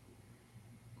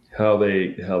how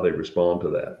they respond to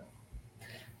that.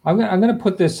 I'm going to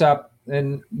put this up,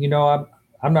 and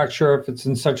I'm not sure if it's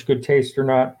in such good taste or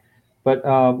not, but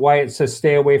why it says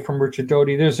stay away from Richard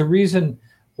Doty. There's a reason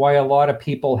why a lot of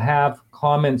people have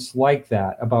comments like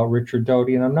that about Richard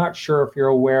Doty, and I'm not sure if you're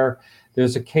aware.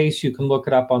 There's a case, you can look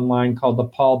it up online, called the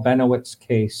Paul Benowitz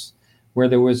case, where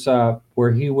there was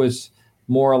where he was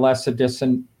more or less a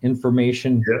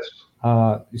disinformation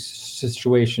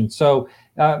situation. So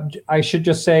I should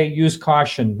just say use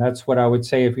caution. That's what I would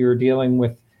say if you were dealing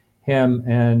with him.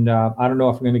 And I don't know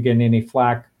if I'm going to get any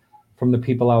flack from the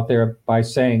people out there by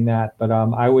saying that, but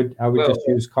I would just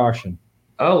use caution.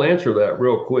 I'll answer that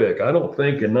real quick. I don't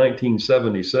think in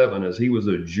 1977, as he was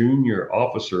a junior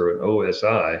officer at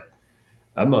OSI,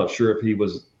 I'm not sure if he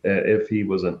was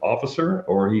an officer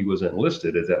or he was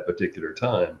enlisted at that particular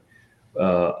time.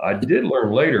 I did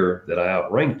learn later that I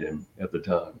outranked him at the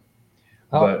time,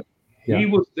 but he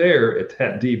was there at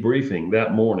that debriefing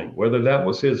that morning. Whether that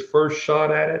was his first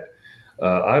shot at it,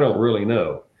 I don't really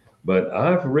know. But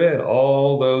I've read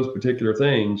all those particular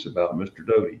things about Mr.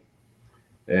 Doty,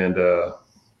 and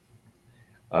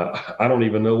I don't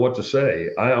even know what to say.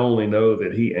 I only know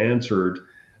that he answered.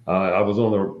 I was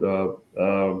on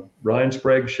the Ryan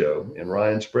Sprague show, and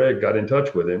Ryan Sprague got in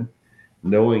touch with him,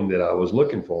 knowing that I was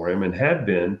looking for him and had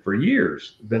been for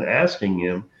years, been asking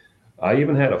him. I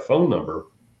even had a phone number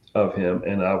of him,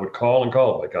 and I would call and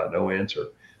call, but got no answer.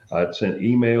 I'd sent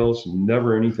emails,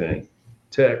 never anything,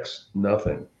 texts,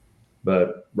 nothing.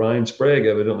 But Ryan Sprague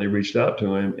evidently reached out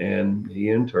to him, and he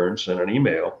in turn sent an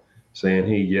email saying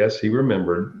he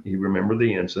remembered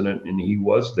the incident, and he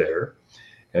was there.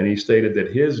 And he stated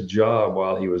that his job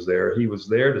while he was there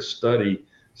to study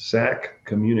SAC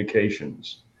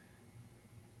communications.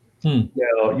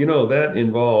 Now, that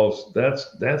involves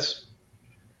that's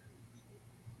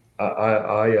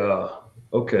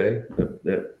okay,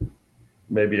 that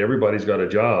maybe everybody's got a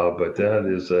job, but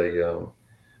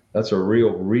that's a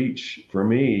real reach for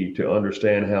me to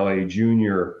understand how a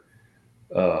junior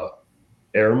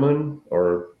airman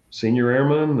or senior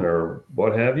airman or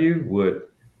what have you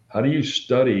how do you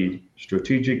study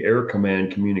strategic air command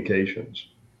communications?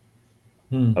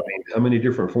 I mean, how many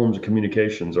different forms of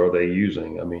communications are they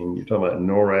using? I mean, you're talking about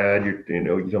NORAD, you're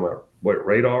talking about what,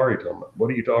 radar? What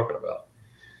are you talking about?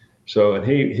 So, and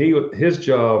his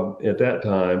job at that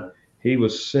time, he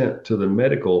was sent to the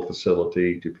medical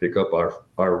facility to pick up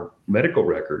our medical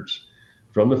records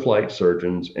from the flight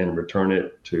surgeons and return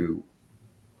it to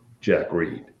Jack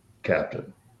Reed,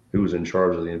 captain, who was in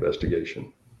charge of the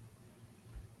investigation.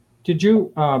 Did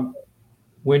you,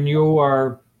 when you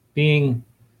are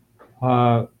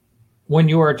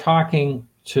talking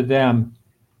to them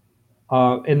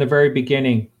in the very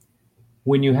beginning,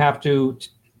 when you have to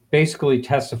basically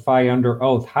testify under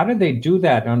oath, how did they do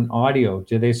that on audio?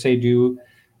 Do they say, do you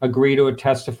agree to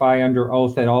testify under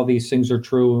oath that all these things are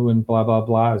true and blah, blah,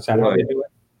 blah? Is that how they do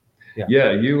it?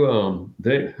 Yeah,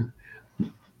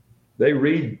 they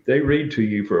read to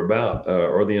you for about,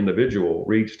 or the individual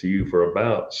reads to you for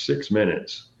about 6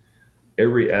 minutes,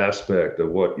 every aspect of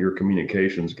what your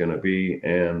communication is going to be,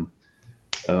 and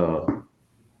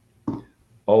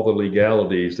all the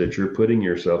legalities that you're putting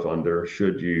yourself under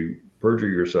should you perjure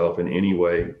yourself in any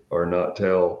way or not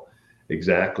tell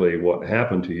exactly what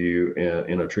happened to you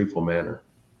in a truthful manner.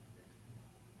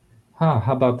 How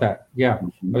about that? Yeah. I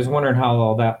was wondering how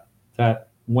all that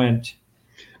went.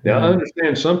 Now, I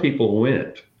understand some people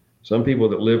went. Some people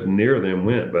that lived near them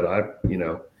went, but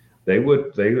they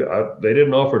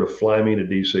didn't offer to fly me to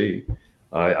DC.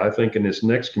 I think in this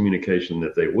next communication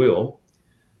that they will,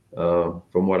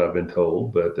 from what I've been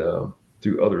told, but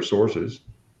through other sources.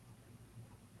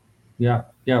 Yeah.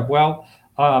 Well,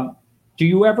 do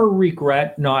you ever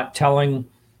regret not telling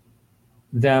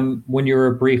them when you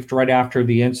were briefed right after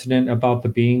the incident about the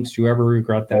beings? Do you ever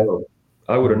regret that? Oh,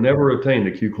 I would have never obtained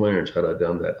the Q clearance had I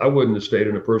done that. I wouldn't have stayed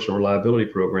in a personal reliability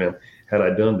program had I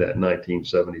done that in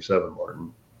 1977,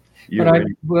 Martin.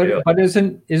 But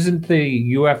isn't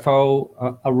the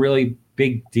UFO a really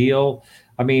big deal?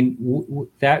 I mean,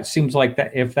 that seems like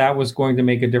that if that was going to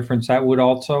make a difference, that would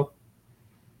also,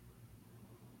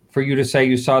 for you to say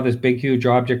you saw this big, huge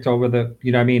object over the,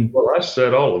 I mean. Well, I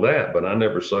said all of that, but I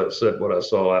never said what I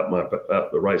saw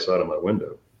out the right side of my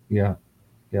window. Yeah.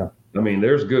 I mean,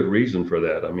 there's good reason for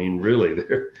that. I mean, really,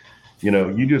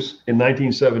 you just, in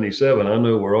 1977, I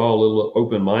know we're all a little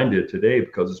open-minded today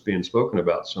because it's being spoken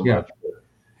about so much. But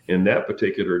in that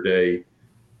particular day,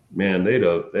 man, they'd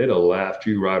have laughed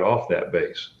you right off that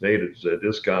base. They'd have said,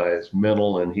 this guy is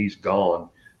mental and he's gone,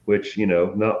 which,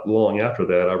 not long after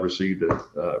that, I received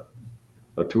a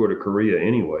tour to Korea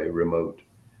anyway, remote.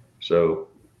 So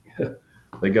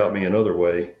they got me another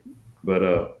way.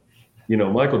 But,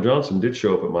 Michael Johnson did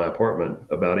show up at my apartment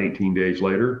about 18 days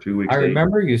later, 2 weeks later. I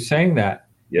remember you saying that.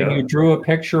 Yeah. And you each drew a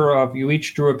picture of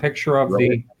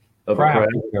the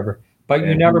craft, but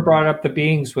you never brought up the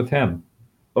beings with him.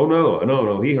 Oh,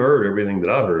 no. He heard everything that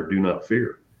I heard. Do not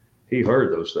fear. He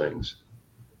heard those things.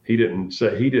 He didn't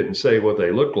say what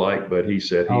they looked like, but he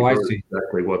said he heard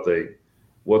exactly what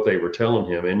they were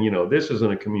telling him. And, this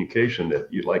isn't a communication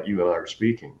that you and I are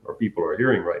speaking or people are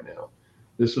hearing right now.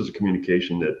 This is a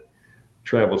communication that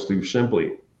travels through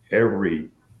simply every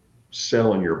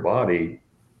cell in your body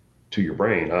to your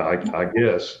brain. I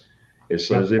guess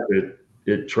it's as if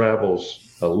it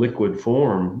travels a liquid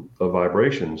form of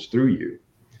vibrations through you.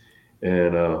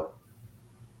 And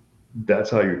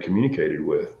that's how you're communicated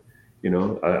with. I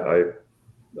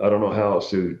don't know how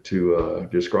else to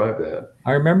describe that.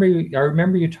 I remember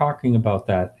you talking about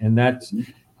that, and that's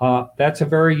a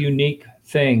very unique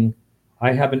thing.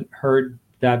 I haven't heard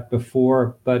that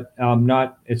before, but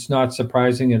it's not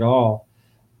surprising at all.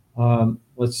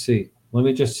 Let's see. Let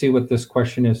me just see what this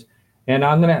question is. And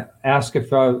I'm going to ask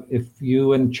if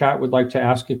you in chat would like to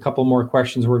ask a couple more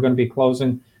questions. We're going to be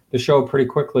closing the show pretty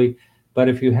quickly, but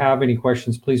if you have any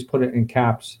questions, please put it in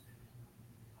caps.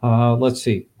 Let's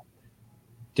see.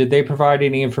 Did they provide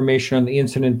any information on the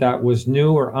incident that was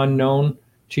new or unknown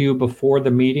to you before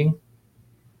the meeting?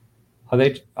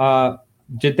 Did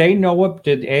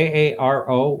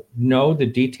AARO know the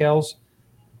details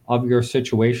of your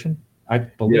situation? I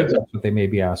believe Yes. that's what they may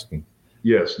be asking.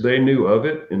 Yes, they knew of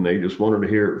it, and they just wanted to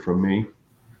hear it from me.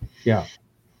 Yeah.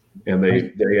 And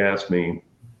they asked me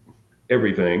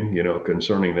everything,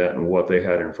 concerning that and what they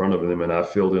had in front of them, and I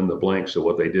filled in the blanks of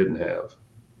what they didn't have.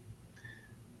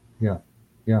 Yeah.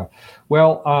 Yeah.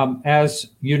 Well, as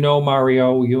you know,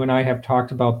 Mario, you and I have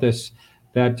talked about this,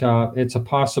 that it's a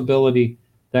possibility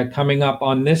that coming up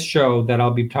on this show that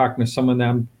I'll be talking to someone that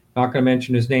I'm not going to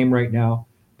mention his name right now,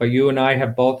 but you and I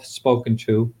have both spoken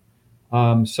to.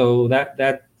 So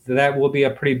that will be a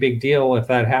pretty big deal if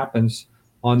that happens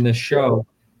on this show.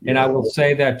 And I will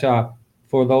say that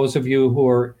for those of you who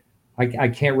are, I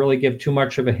can't really give too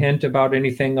much of a hint about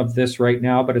anything of this right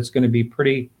now, but it's going to be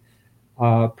pretty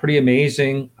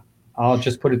amazing. I'll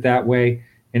just put it that way.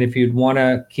 And if you'd want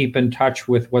to keep in touch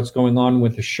with what's going on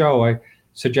with the show, I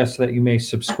suggest that you may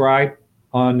subscribe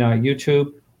on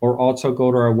YouTube, or also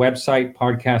go to our website,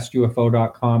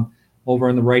 podcastufo.com. Over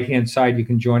on the right-hand side, you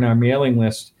can join our mailing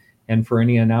list and for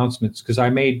any announcements, because I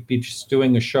may be just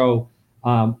doing a show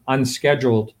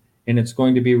unscheduled, and it's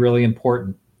going to be really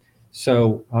important.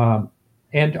 So,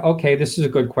 and okay, this is a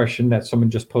good question that someone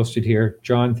just posted here.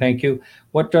 John, thank you.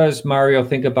 What does Mario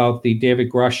think about the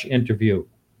David Grush interview?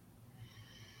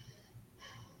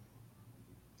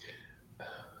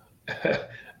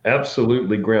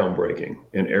 Absolutely groundbreaking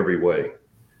in every way.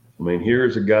 I mean,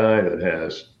 here's a guy that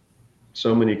has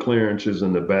so many clearances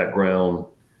in the background.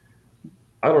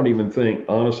 I don't even think,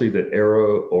 honestly, that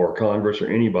AARO or Congress or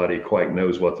anybody quite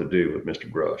knows what to do with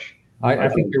Mr. Grush. I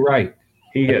think you're right.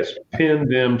 He has pinned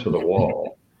them to the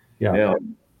wall. Yeah. Now,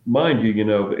 mind you,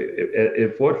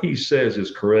 if what he says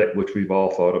is correct, which we've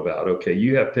all thought about, okay,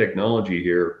 you have technology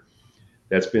here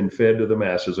that's been fed to the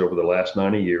masses over the last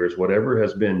 90 years, whatever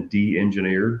has been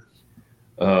de-engineered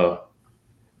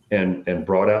and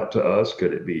brought out to us.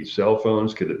 Could it be cell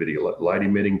phones? Could it be light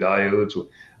emitting diodes?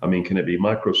 I mean, can it be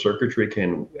microcircuitry?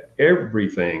 Can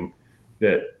everything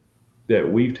that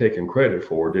we've taken credit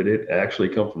for, did it actually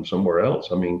come from somewhere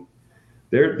else? I mean,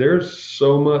 there's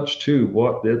so much to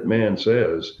what that man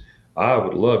says. I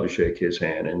would love to shake his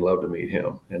hand and love to meet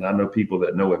him. And I know people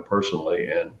that know him personally,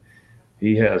 and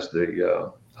he has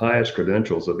the highest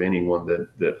credentials of anyone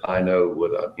that I know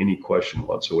without any question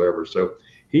whatsoever. So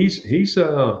he's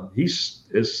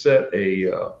set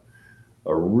a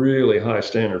really high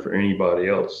standard for anybody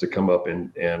else to come up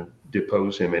and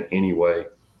depose him in any way.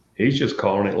 He's just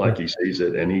calling it like he sees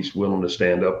it, and he's willing to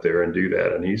stand up there and do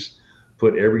that. And he's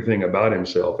put everything about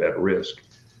himself at risk.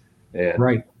 And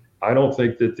right. I don't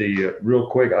think that real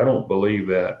quick, I don't believe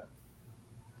that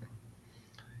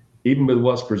even with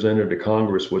what's presented to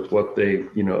Congress, with what they,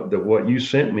 what you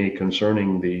sent me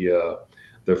concerning the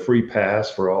free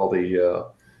pass for all the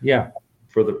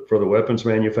for the weapons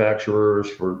manufacturers,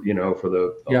 for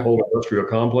the whole industrial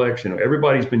complex,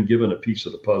 everybody's been given a piece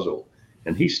of the puzzle,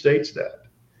 and he states that,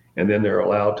 and then they're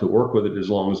allowed to work with it as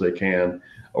long as they can,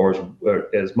 or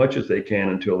as much as they can,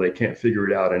 until they can't figure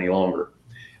it out any longer.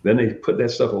 Then they put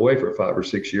that stuff away for 5 or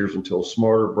 6 years until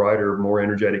smarter, brighter, more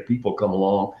energetic people come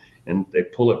along, and they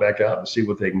pull it back out and see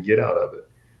what they can get out of it.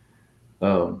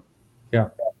 Yeah,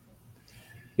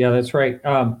 that's right.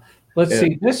 Let's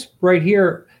see this right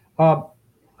here. I'm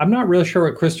not really sure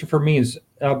what Christopher means,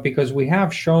 because we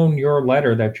have shown your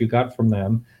letter that you got from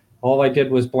them. All I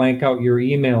did was blank out your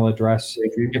email address.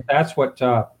 If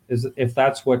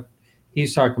that's what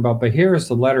he's talking about. But here is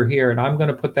the letter here, and I'm going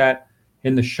to put that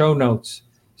in the show notes.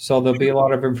 So there'll be a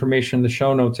lot of information in the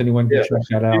show notes. Anyone can check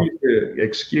that out.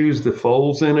 Excuse the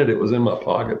folds in it. It was in my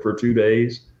pocket for 2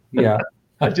 days. Yeah.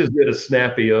 I just did a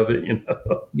snappy of it,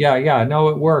 Yeah. No,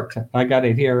 it worked. I got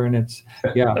it here, and it's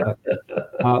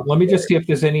But, let me just see if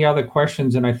there's any other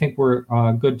questions, and I think we're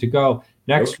good to go.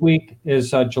 Next week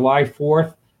is July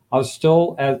 4th. I'll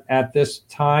still at this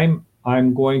time.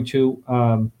 I'm going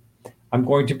to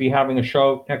be having a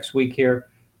show next week here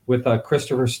with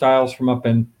Christopher Stiles from up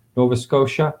in Nova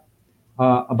Scotia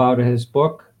about his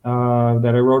book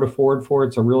that I wrote a foreword for.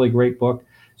 It's a really great book.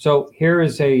 So here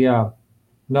is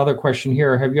another question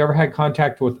here. Have you ever had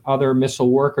contact with other missile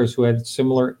workers who had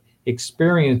similar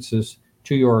experiences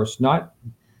to yours? Not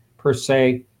per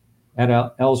se at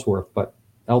Ellsworth, but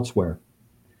elsewhere.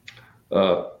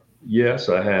 Yes,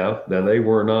 I have. Now, they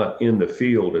were not in the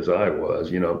field as I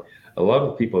was. A lot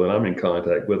of people that I'm in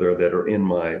contact with or that are in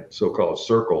my so-called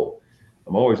circle,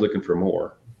 I'm always looking for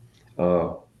more,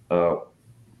 uh, uh,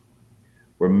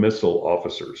 were missile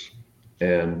officers.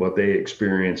 And what they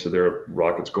experience of their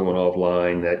rockets going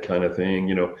offline, that kind of thing.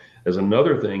 There's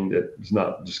another thing that is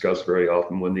not discussed very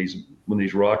often when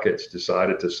these rockets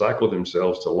decided to cycle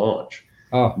themselves to launch.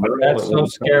 Oh, Not all that's at so one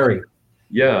scary. time.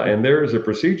 Yeah, and there is a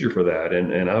procedure for that,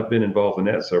 and I've been involved in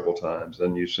that several times.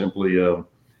 And you simply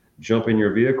jump in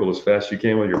your vehicle as fast as you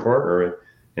can with your partner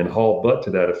and haul butt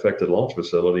to that affected launch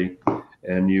facility,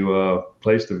 and you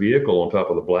place the vehicle on top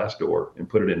of the blast door and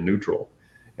put it in neutral,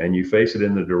 and you face it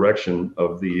in the direction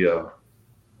of the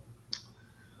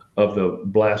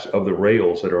blast of the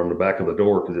rails that are on the back of the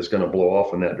door, because it's going to blow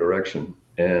off in that direction,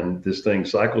 and this thing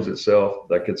cycles itself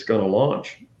like it's going to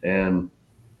launch. And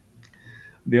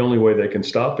the only way they can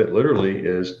stop it literally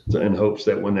is in hopes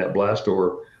that when that blast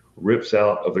door rips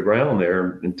out of the ground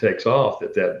there and takes off,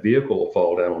 that vehicle will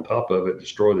fall down on top of it,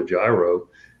 destroy the gyro,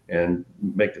 and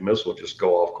make the missile just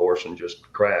go off course and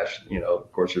just crash.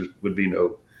 Of course, there would be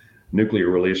no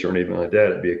nuclear release or anything like that.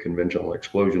 It'd be a conventional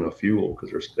explosion of fuel,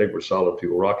 because they were solid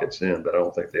fuel rockets then, but I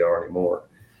don't think they are anymore.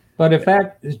 But if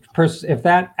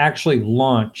that actually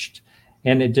launched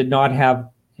and it did not have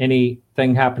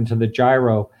anything happen to the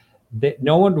gyro,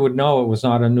 no one would know it was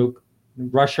not a nuke.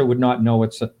 Russia would not know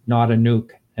it's not a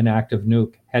nuke, an active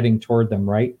nuke heading toward them,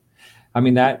 right?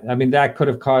 That could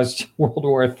have caused World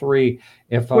War III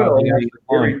if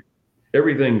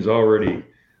everything's already,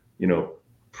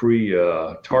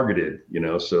 pre-targeted.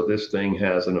 So this thing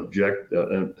has an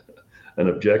objective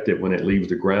when it leaves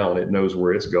the ground. It knows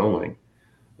where it's going,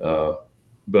 but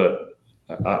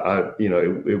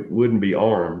it wouldn't be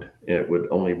armed. It would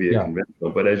only be a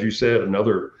conventional. But as you said,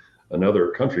 another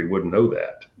country wouldn't know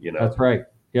that. That's right.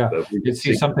 Yeah, you'd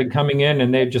see something coming in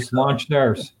and they'd just launch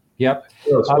theirs. Yep.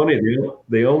 Well, it's funny.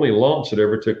 The only launch that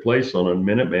ever took place on a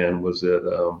Minuteman was at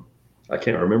I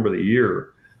can't remember the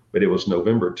year, but it was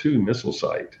November 2 missile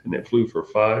site, and it flew for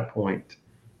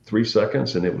 5.3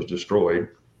 seconds, and it was destroyed.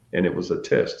 And it was a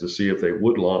test to see if they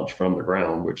would launch from the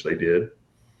ground, which they did.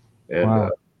 And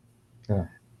wow.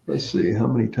 Let's see how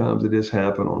many times did this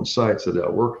happen on sites that I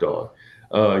worked on.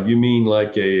 You mean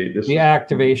like the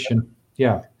activation?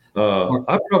 Yeah.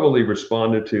 I probably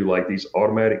responded to like these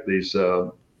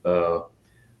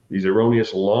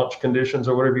erroneous launch conditions,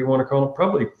 or whatever you want to call them,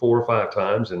 probably 4 or 5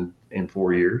 times in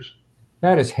 4 years.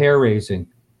 That is hair raising.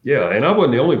 Yeah, and I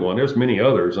wasn't the only one. There's many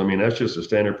others. That's just a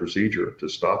standard procedure to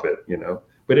stop it,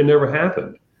 but it never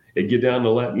happened. It'd get down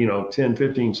to 10,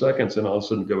 15 seconds, and all of a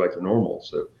sudden go back to normal.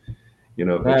 So,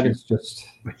 that is just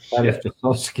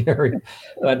so scary.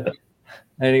 But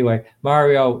anyway,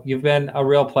 Mario, you've been a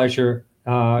real pleasure.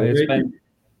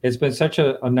 It's been such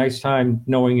a nice time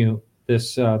knowing you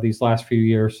these last few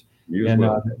years, and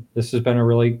this has been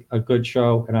a good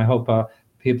show, and I hope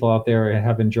people out there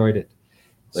have enjoyed it.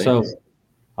 Thank you.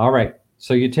 All right.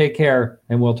 So you take care,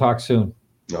 and we'll talk soon.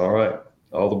 All right.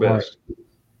 All the best. All right.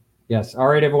 Yes. All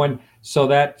right, everyone. So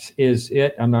that is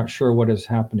it. I'm not sure what is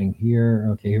happening here.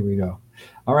 Okay, here we go.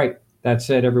 All right. That's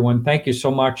it, everyone. Thank you so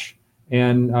much.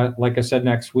 And like I said,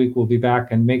 next week we'll be back,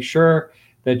 and make sure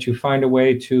that you find a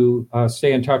way to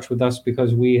stay in touch with us,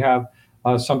 because we have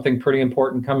something pretty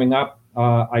important coming up.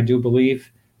 I do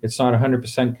believe it's not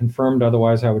 100% confirmed.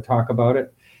 Otherwise, I would talk about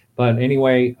it. But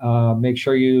anyway, make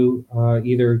sure you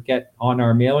either get on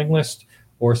our mailing list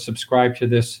or subscribe to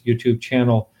this YouTube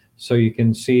channel so you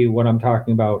can see what I'm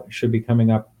talking about. It should be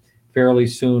coming up fairly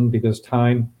soon, because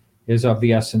time is of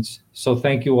the essence. So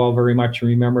thank you all very much. And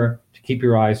remember to keep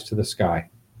your eyes to the sky.